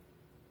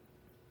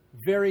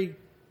 Very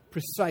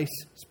precise,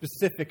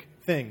 specific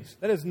things.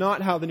 That is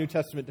not how the New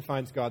Testament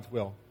defines God's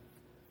will.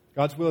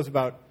 God's will is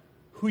about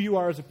who you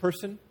are as a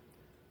person,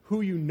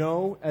 who you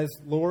know as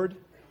Lord,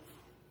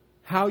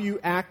 how you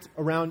act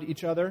around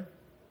each other,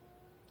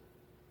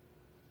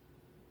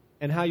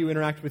 and how you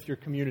interact with your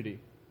community.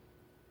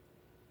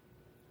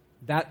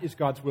 That is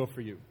God's will for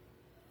you.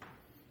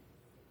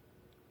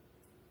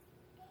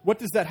 What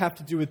does that have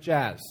to do with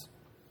jazz?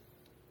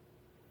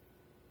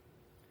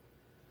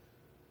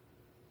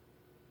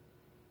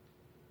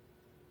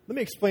 Let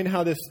me explain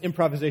how this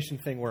improvisation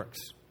thing works.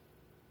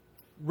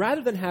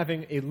 Rather than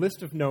having a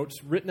list of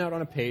notes written out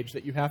on a page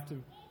that you have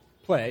to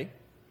play,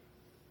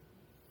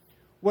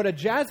 what a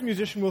jazz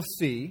musician will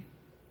see,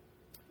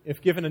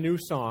 if given a new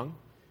song,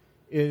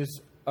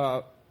 is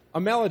a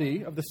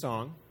melody of the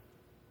song.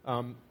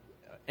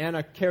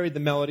 Anna carried the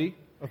melody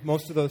of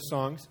most of those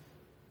songs,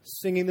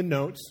 singing the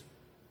notes.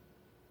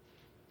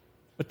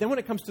 But then when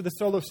it comes to the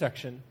solo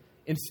section,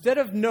 instead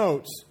of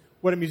notes,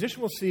 what a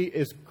musician will see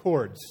is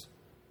chords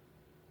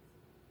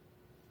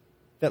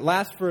that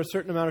last for a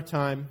certain amount of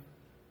time,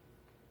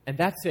 and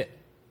that's it.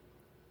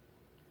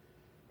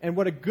 And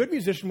what a good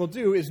musician will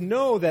do is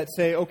know that,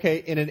 say, okay,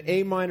 in an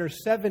A minor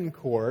 7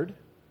 chord,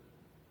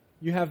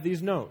 you have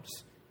these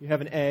notes. You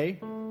have an A,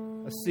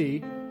 a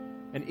C,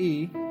 an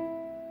E,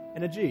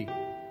 and a G.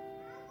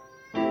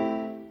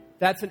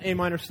 That's an A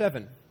minor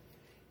 7.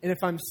 And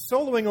if I'm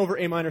soloing over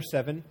A minor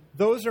 7,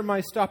 those are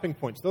my stopping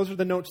points. Those are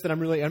the notes that I'm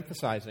really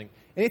emphasizing.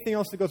 Anything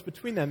else that goes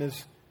between them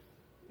is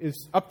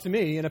up to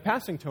me. In a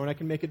passing tone, I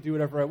can make it do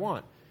whatever I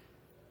want.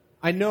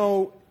 I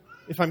know,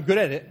 if I'm good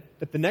at it,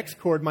 that the next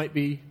chord might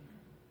be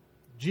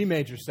G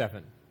major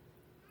 7.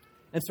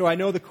 And so I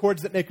know the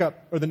chords that make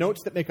up, or the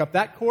notes that make up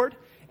that chord,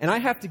 and I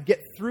have to get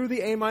through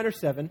the A minor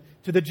 7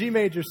 to the G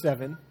major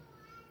 7,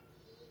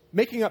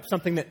 making up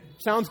something that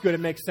sounds good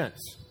and makes sense.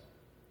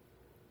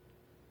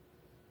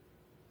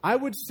 I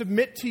would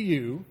submit to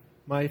you,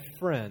 my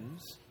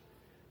friends,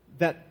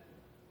 that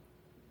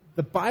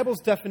the Bible's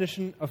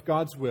definition of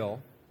God's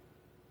will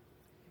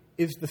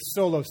is the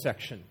solo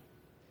section.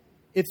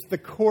 It's the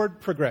chord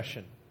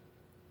progression.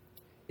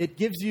 It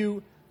gives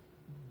you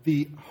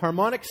the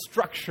harmonic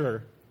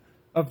structure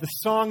of the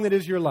song that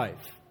is your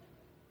life,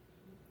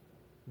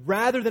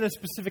 rather than a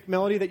specific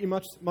melody that you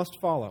must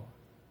follow.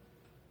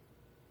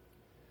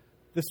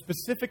 The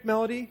specific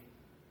melody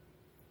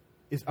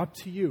is up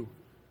to you.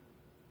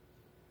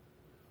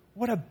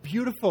 What a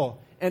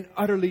beautiful and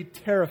utterly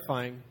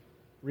terrifying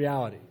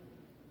reality.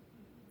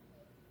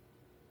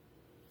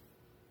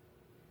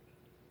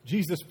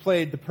 Jesus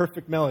played the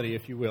perfect melody,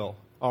 if you will,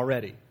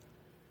 already.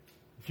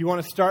 If you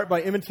want to start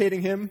by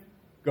imitating him,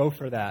 go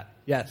for that.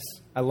 Yes,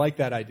 I like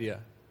that idea.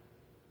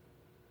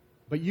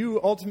 But you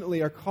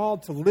ultimately are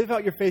called to live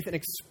out your faith and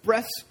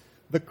express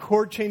the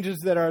chord changes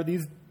that are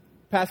these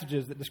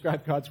passages that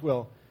describe God's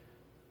will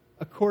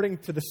according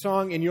to the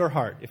song in your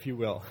heart, if you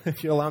will.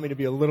 If you allow me to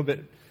be a little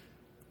bit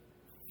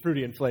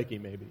fruity and flaky,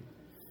 maybe.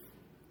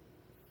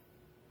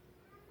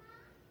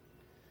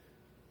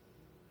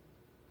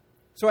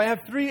 So I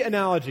have 3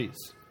 analogies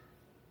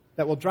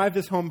that will drive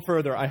this home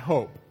further, I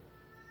hope.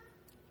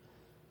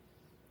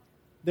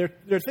 There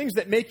are things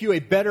that make you a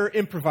better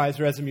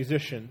improviser as a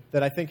musician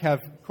that I think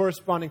have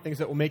corresponding things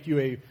that will make you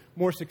a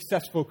more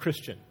successful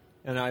Christian.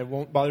 And I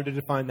won't bother to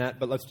define that,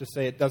 but let's just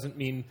say it doesn't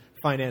mean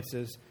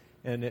finances,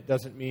 and it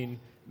doesn't mean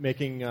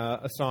making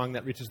a song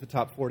that reaches the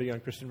top 40 on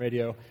Christian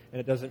radio, and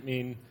it doesn't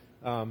mean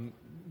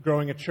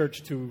growing a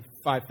church to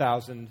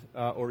 5,000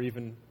 or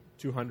even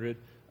 200.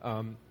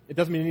 It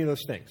doesn't mean any of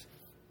those things.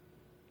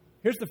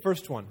 Here's the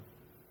first one,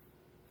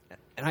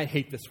 and I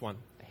hate this one.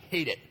 I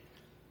hate it.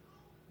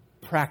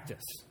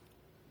 Practice.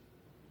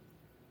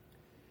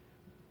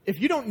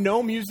 If you don't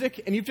know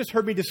music and you've just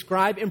heard me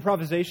describe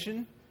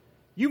improvisation,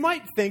 you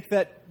might think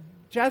that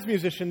jazz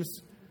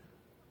musicians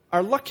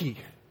are lucky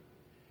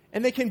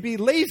and they can be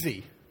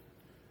lazy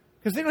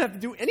because they don't have to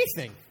do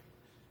anything.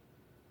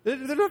 They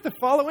don't have to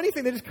follow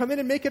anything. They just come in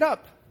and make it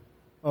up.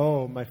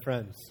 Oh, my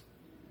friends.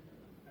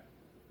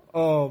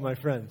 Oh, my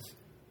friends.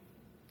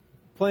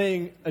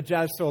 Playing a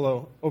jazz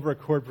solo over a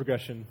chord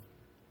progression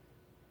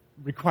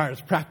requires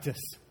practice.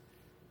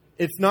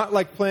 It's not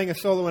like playing a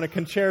solo in a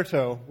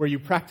concerto where you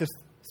practice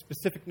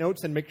specific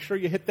notes and make sure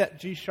you hit that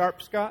G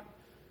sharp, Scott.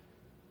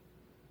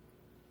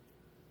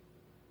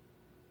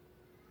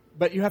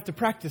 But you have to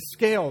practice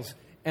scales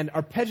and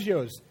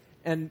arpeggios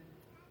and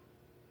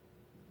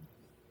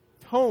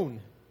tone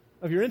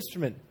of your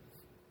instrument.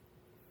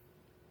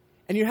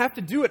 And you have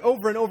to do it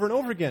over and over and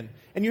over again.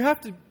 And you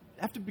have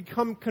to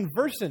become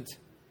conversant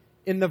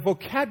in the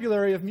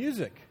vocabulary of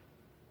music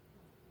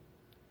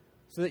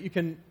so that you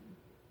can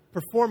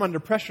perform under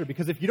pressure.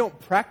 Because if you don't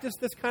practice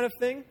this kind of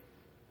thing,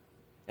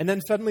 and then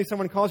suddenly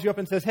someone calls you up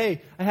and says,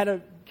 hey, I had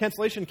a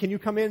cancellation. Can you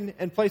come in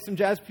and play some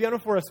jazz piano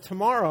for us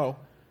tomorrow?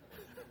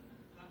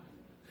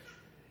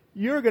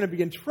 You're going to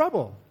be in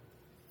trouble.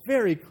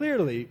 Very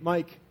clearly,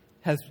 Mike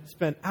has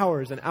spent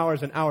hours and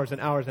hours and hours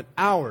and hours and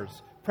hours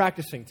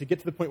practicing to get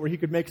to the point where he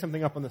could make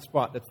something up on the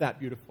spot that's that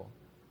beautiful.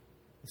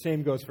 The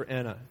same goes for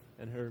Anna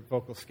and her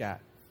vocal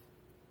scat.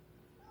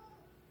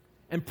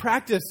 And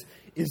practice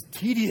is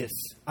tedious.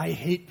 I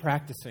hate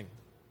practicing.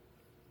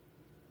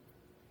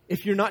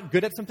 If you're not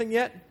good at something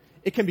yet,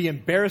 it can be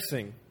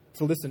embarrassing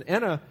to listen.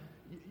 Anna,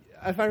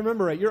 if I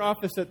remember right, your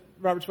office at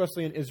Roberts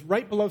Wesleyan is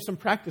right below some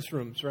practice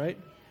rooms, right?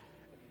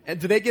 And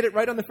do they get it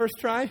right on the first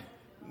try?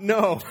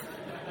 No.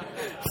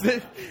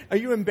 Are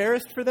you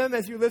embarrassed for them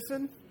as you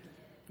listen?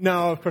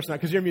 No, of course not,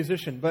 because you're a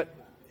musician. But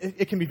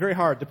it can be very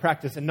hard to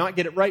practice and not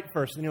get it right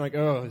first. And you're like,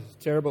 oh, this is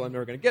terrible. I'm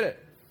never going to get it.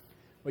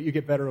 But you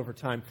get better over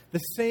time. The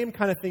same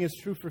kind of thing is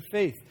true for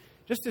faith.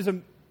 Just as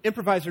an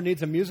improviser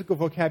needs a musical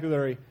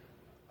vocabulary,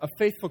 a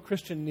faithful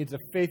Christian needs a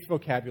faith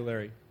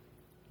vocabulary.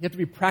 You have to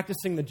be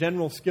practicing the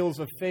general skills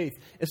of faith,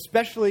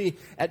 especially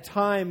at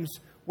times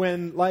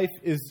when life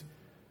is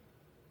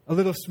a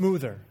little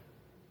smoother,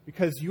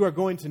 because you are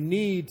going to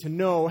need to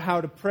know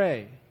how to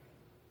pray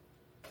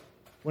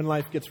when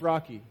life gets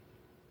rocky.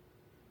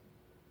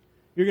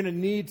 You're going to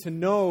need to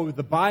know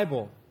the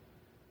Bible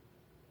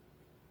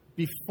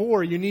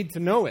before you need to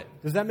know it.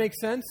 Does that make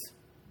sense?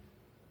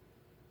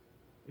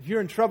 If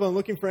you're in trouble and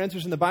looking for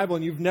answers in the Bible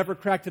and you've never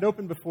cracked it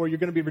open before, you're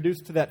going to be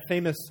reduced to that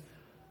famous,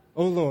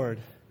 oh Lord,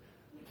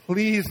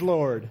 please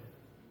Lord,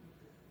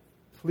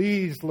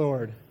 please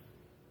Lord.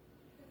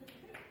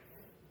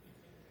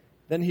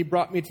 Then he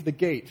brought me to the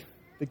gate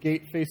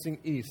facing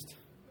east.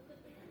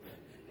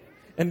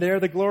 And there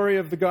the glory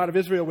of the God of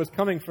Israel was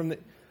coming from the...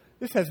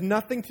 This has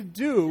nothing to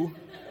do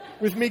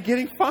with me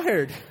getting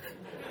fired.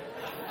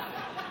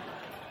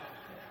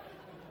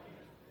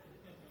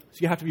 So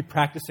you have to be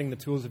practicing the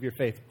tools of your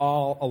faith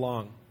all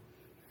along.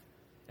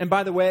 And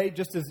by the way,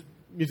 just as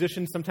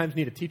musicians sometimes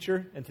need a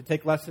teacher and to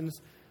take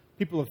lessons,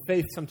 people of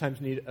faith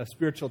sometimes need a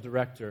spiritual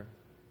director.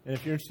 And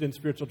if you're interested in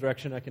spiritual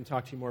direction, I can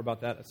talk to you more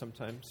about that at some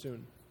time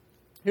soon.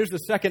 Here's the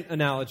second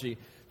analogy.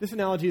 This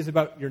analogy is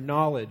about your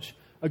knowledge.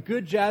 A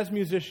good jazz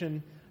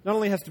musician not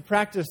only has to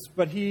practice,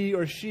 but he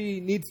or she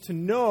needs to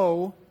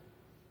know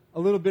a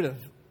little bit of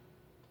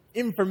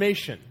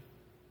information.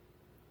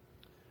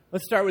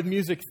 Let's start with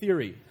music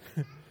theory.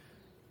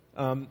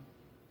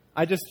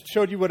 I just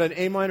showed you what an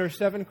A minor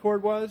 7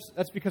 chord was.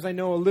 That's because I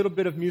know a little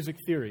bit of music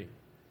theory.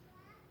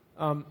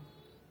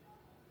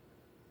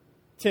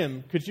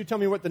 Tim, could you tell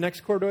me what the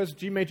next chord was?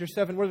 G major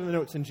 7? What are the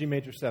notes in G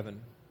major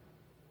 7?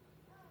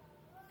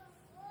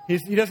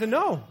 He doesn't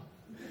know.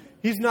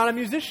 He's not a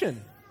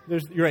musician.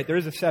 You're right, there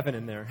is a 7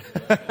 in there.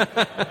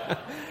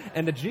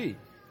 And a G.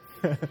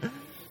 A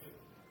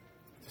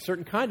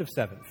certain kind of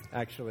 7th,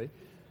 actually.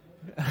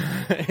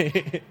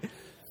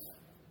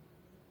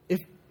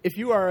 If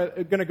you are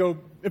going to go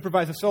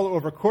improvise a solo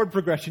over chord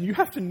progression, you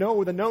have to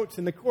know the notes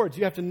and the chords.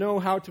 You have to know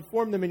how to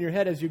form them in your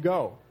head as you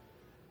go.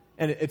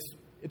 And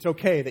it's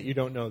okay that you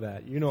don't know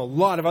that. You know a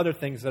lot of other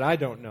things that I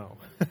don't know.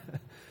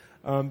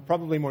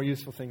 Probably more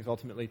useful things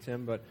ultimately,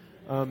 Tim, but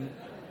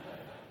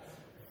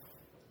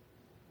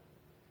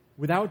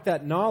without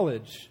that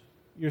knowledge,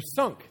 you're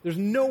sunk. There's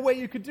no way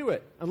you could do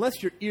it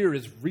unless your ear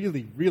is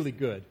really, really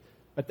good.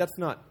 But that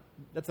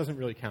doesn't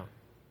really count.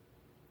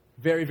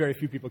 Very, very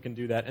few people can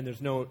do that,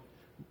 and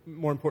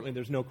more importantly,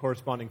 there's no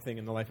corresponding thing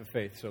in the life of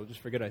faith, so just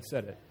forget I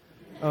said it.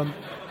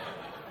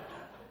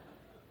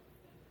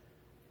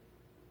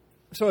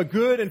 So a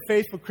good and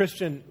faithful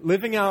Christian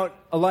living out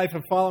a life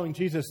of following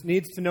Jesus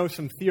needs to know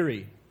some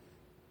theory.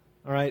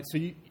 All right, so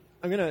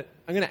I'm gonna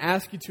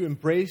ask you to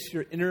embrace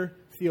your inner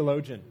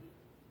theologian.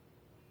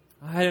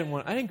 I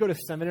didn't go to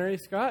seminary,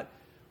 Scott.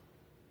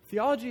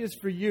 Theology is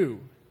for you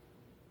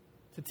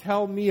to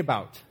tell me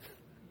about.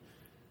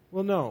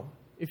 Well, no.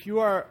 If you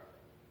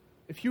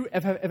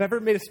have ever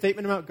made a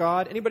statement about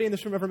God, anybody in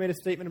this room ever made a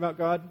statement about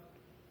God,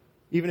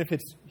 even if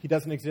he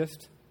doesn't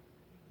exist,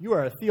 you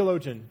are a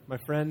theologian, my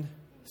friend.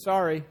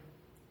 Sorry.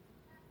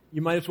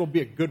 You might as well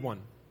be a good one,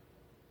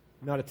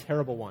 not a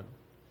terrible one.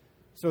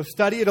 So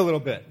study it a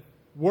little bit.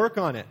 Work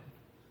on it.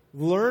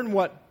 Learn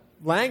what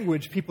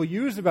language people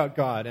use about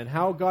God and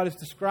how God is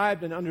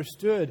described and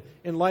understood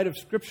in light of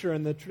Scripture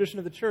and the tradition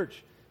of the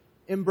church.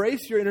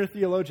 Embrace your inner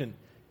theologian.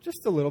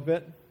 Just a little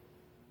bit.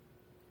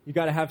 You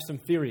got to have some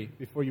theory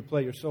before you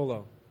play your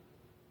solo.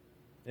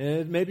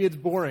 And maybe it's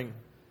boring,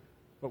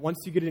 but once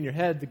you get it in your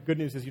head, the good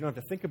news is you don't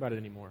have to think about it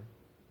anymore.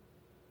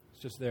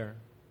 It's just there.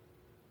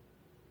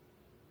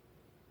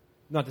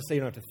 Not to say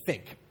you don't have to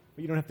think,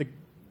 but you don't have to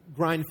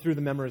grind through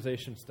the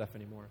memorization stuff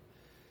anymore.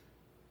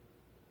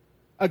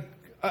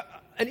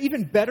 An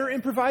even better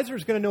improviser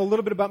is going to know a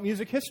little bit about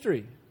music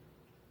history.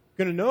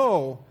 Going to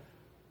know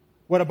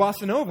what a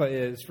bossa nova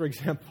is, for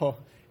example,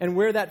 and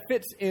where that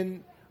fits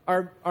in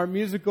our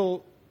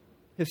musical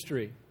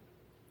history.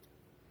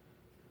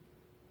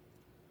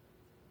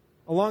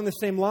 Along the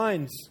same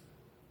lines,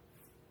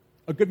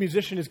 a good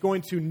musician is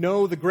going to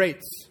know the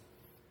greats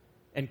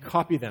and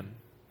copy them.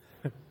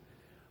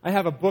 I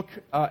have a book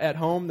at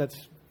home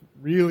that's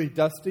really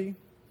dusty.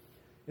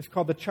 It's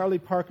called the Charlie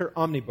Parker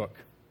Omnibook.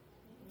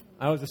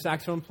 I was a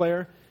saxophone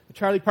player. The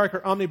Charlie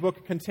Parker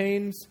Omnibook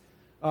contains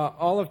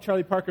all of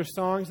Charlie Parker's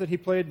songs that he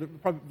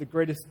played, probably the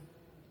greatest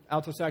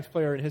alto sax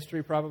player in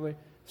history, probably.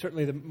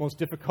 Certainly the most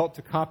difficult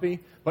to copy.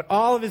 But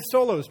all of his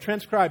solos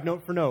transcribed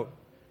note for note.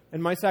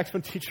 And my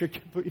saxophone teacher,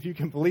 if you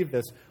can believe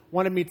this,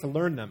 wanted me to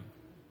learn them.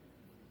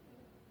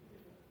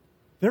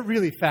 They're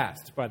really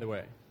fast, by the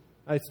way.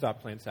 I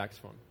stopped playing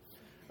saxophone.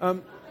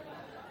 But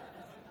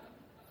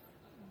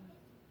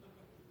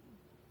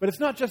it's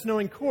not just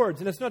knowing chords,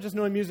 and it's not just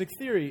knowing music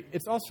theory.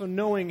 It's also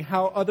knowing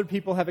how other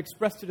people have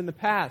expressed it in the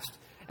past.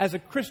 As a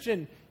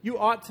Christian, you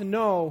ought to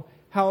know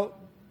how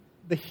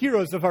the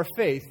heroes of our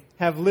faith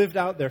have lived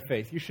out their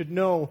faith. You should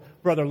know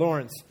Brother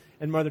Lawrence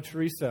and Mother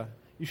Teresa.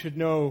 You should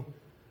know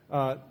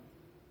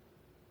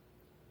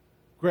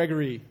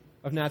Gregory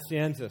of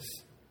Nazianzus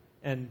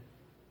and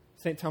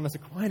St. Thomas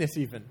Aquinas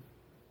even.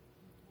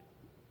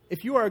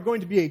 If you are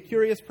going to be a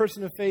curious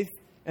person of faith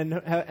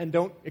and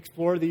don't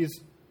explore these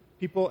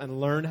people and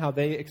learn how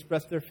they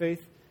express their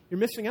faith, you're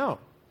missing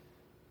out.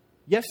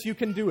 Yes, you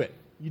can do it.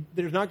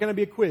 There's not going to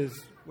be a quiz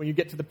when you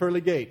get to the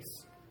pearly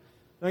gates.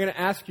 I'm not going to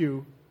ask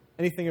you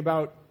anything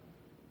about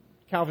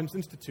Calvin's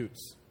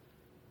Institutes.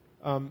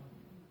 But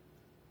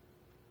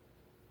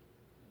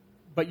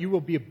you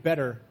will be a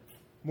better,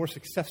 more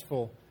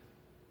successful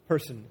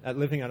person at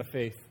living out of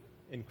faith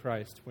in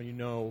Christ when you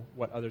know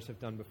what others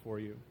have done before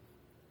you.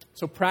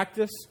 So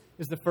practice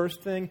is the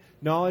first thing.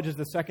 Knowledge is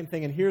the second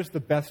thing. And here's the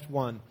best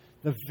one.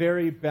 The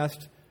very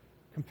best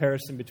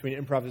comparison between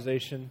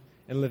improvisation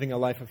and living a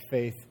life of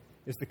faith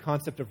is the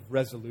concept of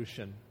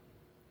resolution.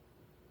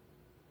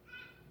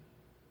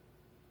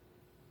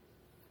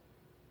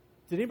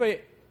 Did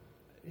anybody...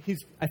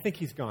 I think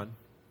he's gone.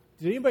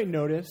 Did anybody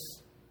notice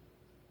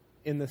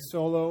in the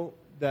solo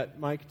that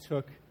Mike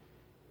took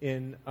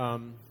in... I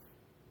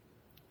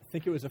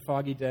think it was A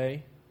Foggy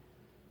Day,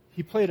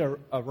 he played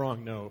a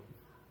wrong note.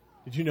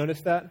 Did you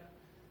notice that?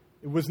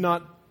 It was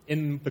not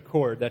in the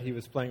chord that he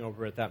was playing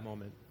over at that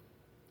moment.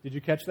 Did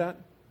you catch that?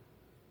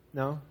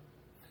 No?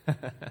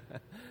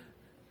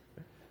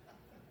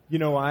 You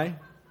know why?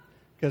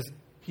 Because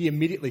he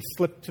immediately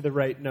slipped to the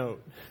right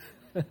note.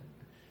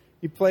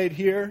 He played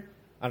here.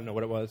 I don't know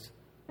what it was.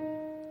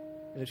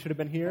 And it should have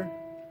been here.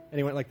 And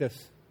he went like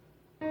this.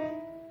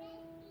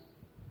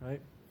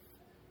 Right?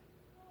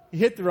 He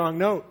hit the wrong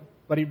note,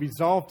 but he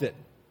resolved it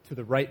to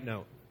the right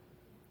note.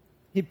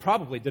 He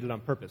probably did it on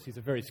purpose. He's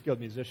a very skilled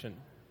musician.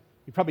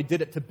 He probably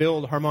did it to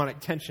build harmonic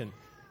tension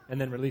and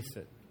then release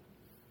it.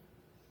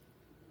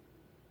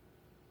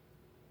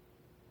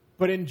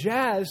 But in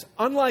jazz,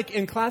 unlike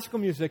in classical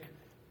music,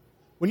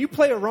 when you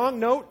play a wrong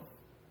note,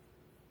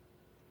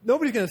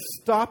 nobody's going to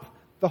stop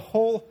the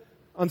whole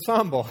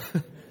ensemble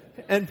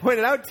and point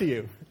it out to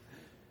you.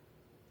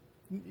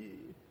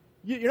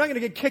 You're not going to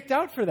get kicked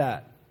out for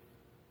that.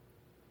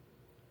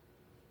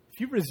 If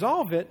you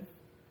resolve it,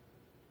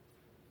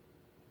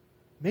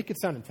 make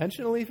it sound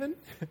intentional even,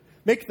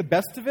 make the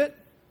best of it,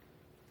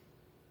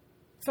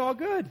 it's all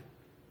good.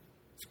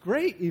 It's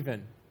great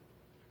even.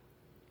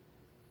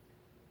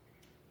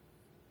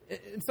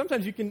 And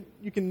sometimes you can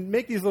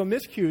make these little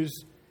miscues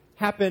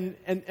happen,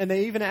 and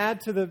they even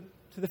add to the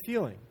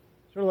feeling,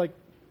 sort of like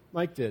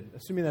Mike did,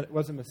 assuming that it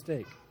was a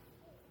mistake.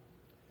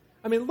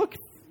 I mean, look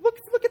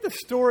at the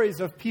stories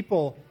of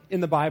people in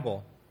the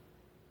Bible.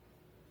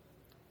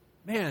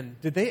 Man,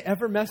 did they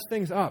ever mess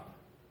things up?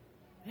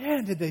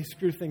 Man, did they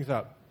screw things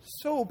up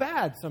so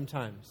bad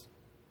sometimes.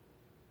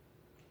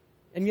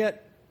 And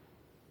yet,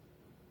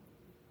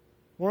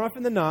 more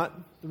often than not,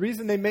 the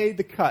reason they made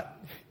the cut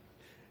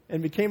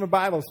and became a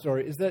Bible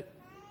story is that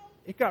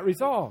it got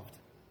resolved.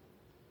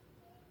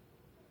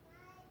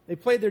 They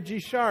played their G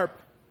sharp,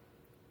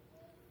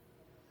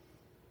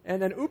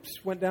 and then, oops,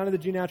 went down to the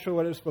G natural,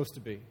 what it was supposed to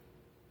be.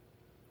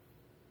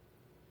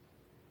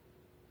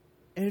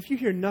 And if you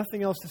hear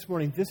nothing else this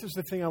morning, this is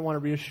the thing I want to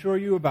reassure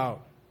you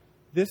about.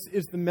 This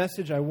is the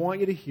message I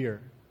want you to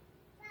hear.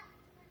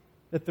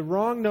 That the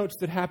wrong notes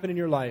that happen in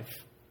your life,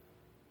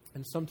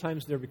 and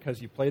sometimes they're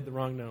because you played the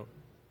wrong note,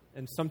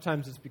 and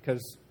sometimes it's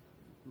because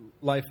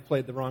life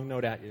played the wrong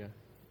note at you.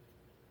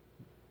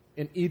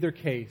 In either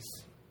case,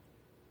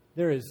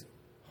 there is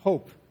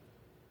hope,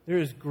 there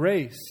is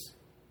grace,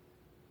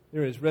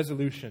 there is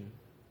resolution.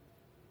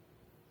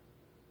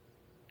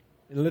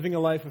 In living a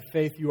life of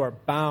faith, you are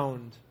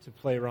bound to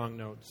play wrong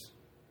notes.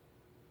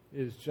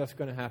 It is just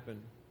going to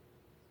happen.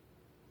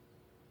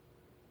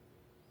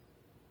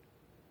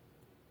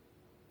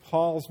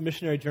 Paul's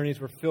missionary journeys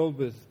were filled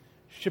with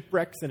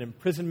shipwrecks and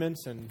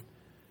imprisonments, and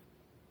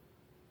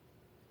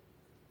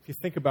if you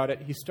think about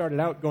it, he started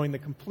out going the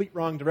complete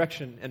wrong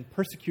direction and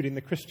persecuting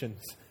the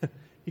Christians.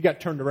 He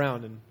got turned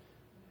around and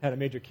had a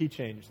major key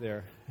change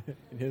there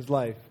in his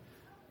life.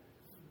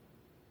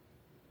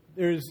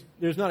 There's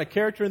not a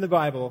character in the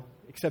Bible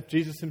except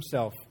Jesus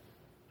himself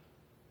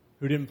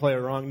who didn't play a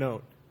wrong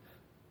note.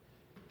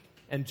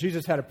 And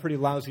Jesus had a pretty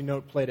lousy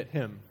note played at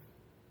him,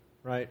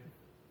 right?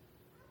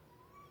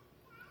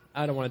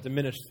 I don't want to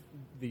diminish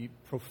the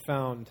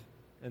profound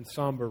and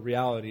somber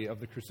reality of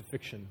the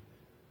crucifixion,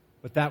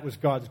 but that was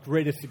God's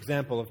greatest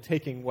example of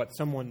taking what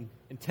someone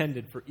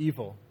intended for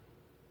evil.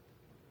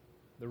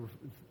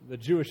 The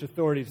Jewish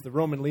authorities, the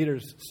Roman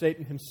leaders,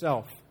 Satan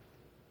himself,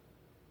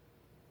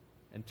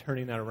 and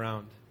turning that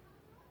around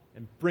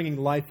and bringing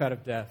life out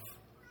of death.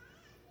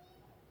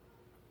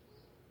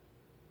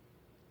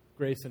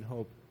 Grace and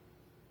hope.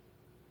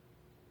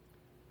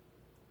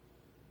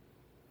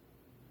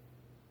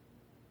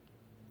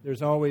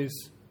 There's always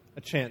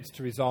a chance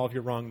to resolve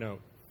your wrong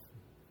note.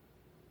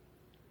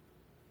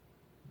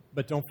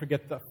 But don't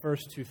forget the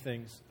first two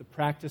things, the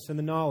practice and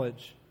the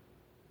knowledge.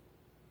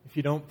 If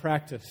you don't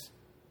practice,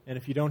 and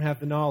if you don't have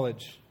the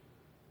knowledge,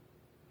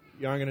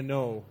 you aren't going to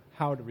know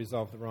how to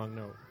resolve the wrong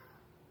note.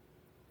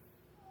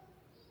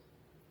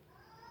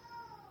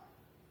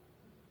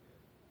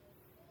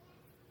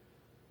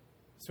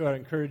 So I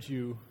encourage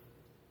you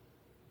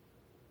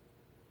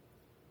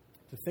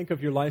to think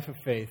of your life of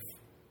faith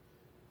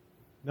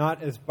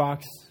not as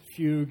Bach's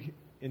fugue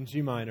in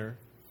G minor,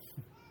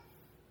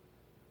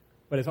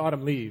 but as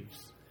autumn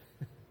leaves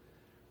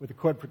with a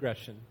chord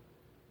progression.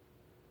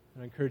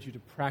 And I encourage you to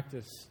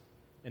practice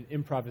an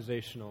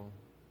improvisational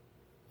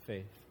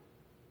faith.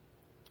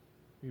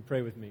 Will you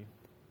pray with me?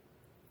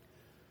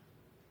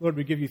 Lord,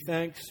 we give you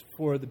thanks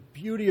for the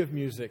beauty of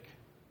music,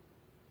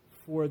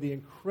 for the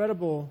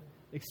incredible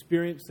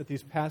experience that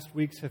these past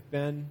weeks have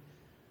been,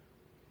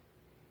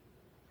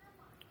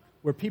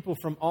 where people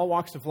from all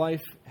walks of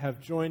life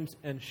have joined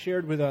and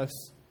shared with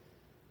us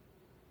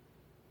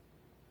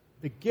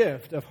the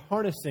gift of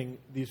harnessing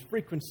these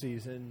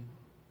frequencies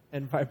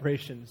and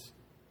vibrations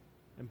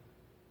and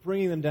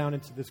bringing them down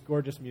into this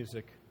gorgeous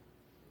music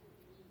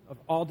of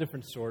all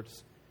different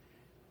sorts.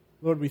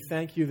 Lord, we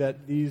thank you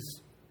that these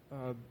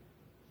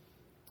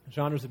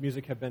genres of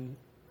music have been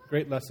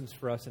great lessons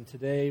for us, and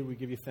today we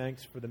give you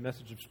thanks for the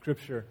message of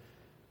Scripture,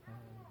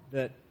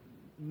 that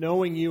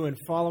knowing you and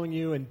following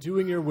you and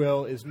doing your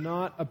will is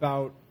not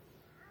about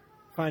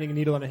finding a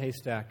needle in a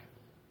haystack.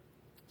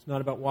 It's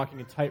not about walking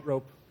a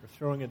tightrope or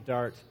throwing a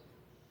dart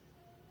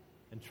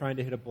and trying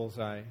to hit a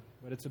bullseye,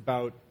 but it's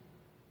about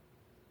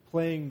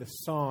playing the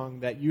song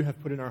that you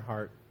have put in our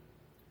heart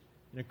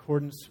in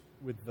accordance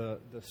with the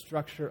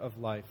structure of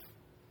life,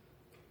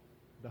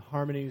 the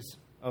harmonies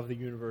of the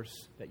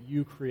universe that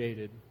you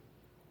created.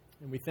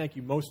 And we thank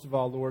you most of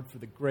all, Lord, for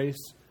the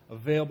grace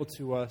available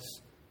to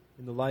us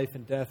in the life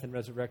and death and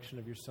resurrection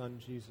of your Son,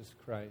 Jesus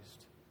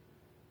Christ,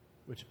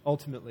 which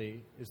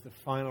ultimately is the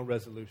final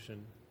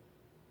resolution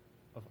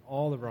of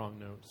all the wrong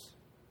notes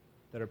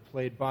that are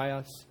played by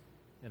us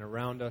and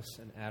around us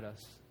and at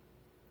us.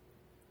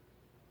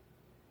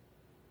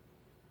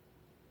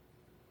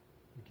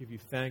 We give you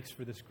thanks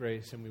for this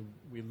grace, and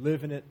we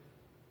live in it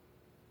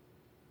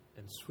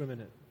and swim in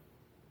it.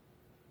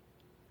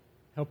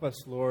 Help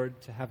us, Lord,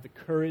 to have the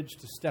courage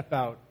to step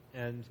out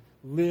and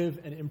live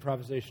an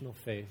improvisational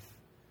faith,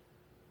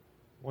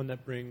 one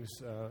that brings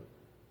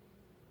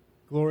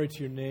glory to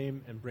your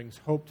name and brings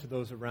hope to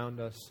those around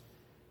us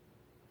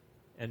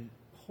and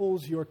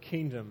pulls your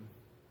kingdom,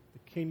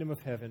 the kingdom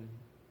of heaven,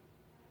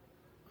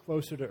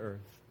 closer to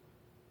earth.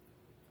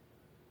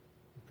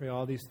 We pray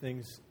all these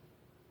things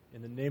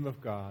in the name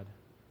of God,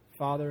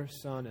 Father,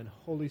 Son, and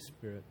Holy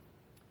Spirit.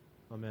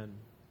 Amen.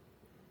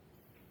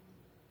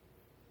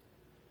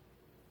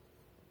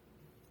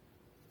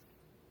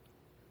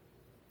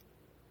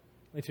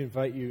 I'd like to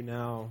invite you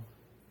now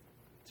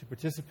to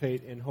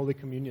participate in Holy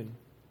Communion.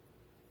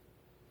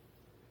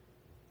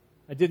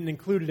 I didn't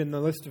include it in the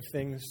list of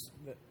things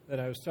that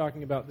I was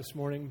talking about this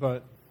morning,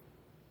 but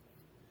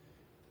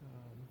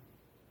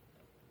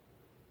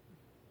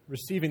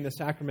receiving the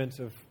sacrament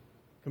of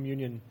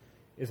communion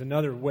is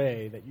another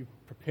way that you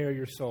prepare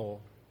your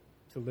soul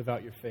to live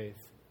out your faith.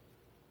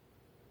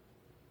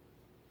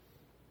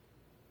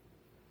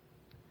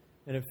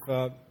 And if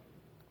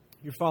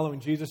you're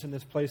following Jesus in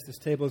this place, this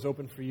table is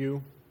open for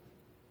you.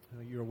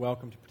 You're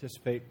welcome to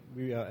participate.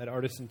 We at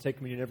Artisan take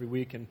communion every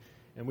week, and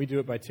we do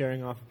it by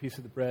tearing off a piece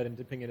of the bread and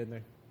dipping it in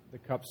the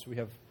cups. We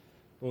have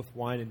both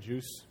wine and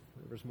juice,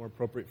 whatever's more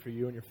appropriate for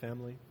you and your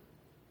family.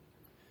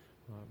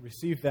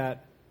 Receive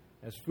that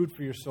as food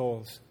for your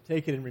souls.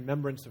 Take it in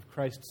remembrance of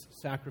Christ's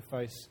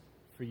sacrifice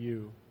for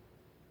you.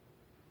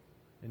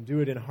 And do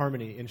it in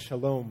harmony, in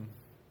shalom,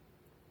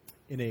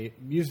 in a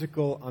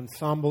musical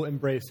ensemble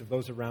embrace of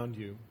those around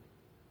you.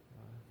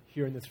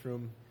 Here in this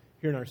room,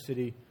 here in our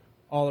city,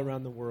 all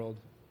around the world,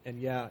 and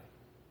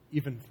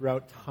even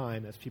throughout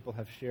time as people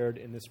have shared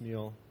in this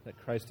meal that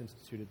Christ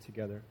instituted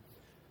together.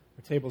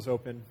 Our table's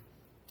open.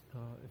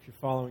 If you're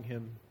following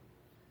him,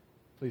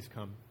 please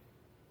come.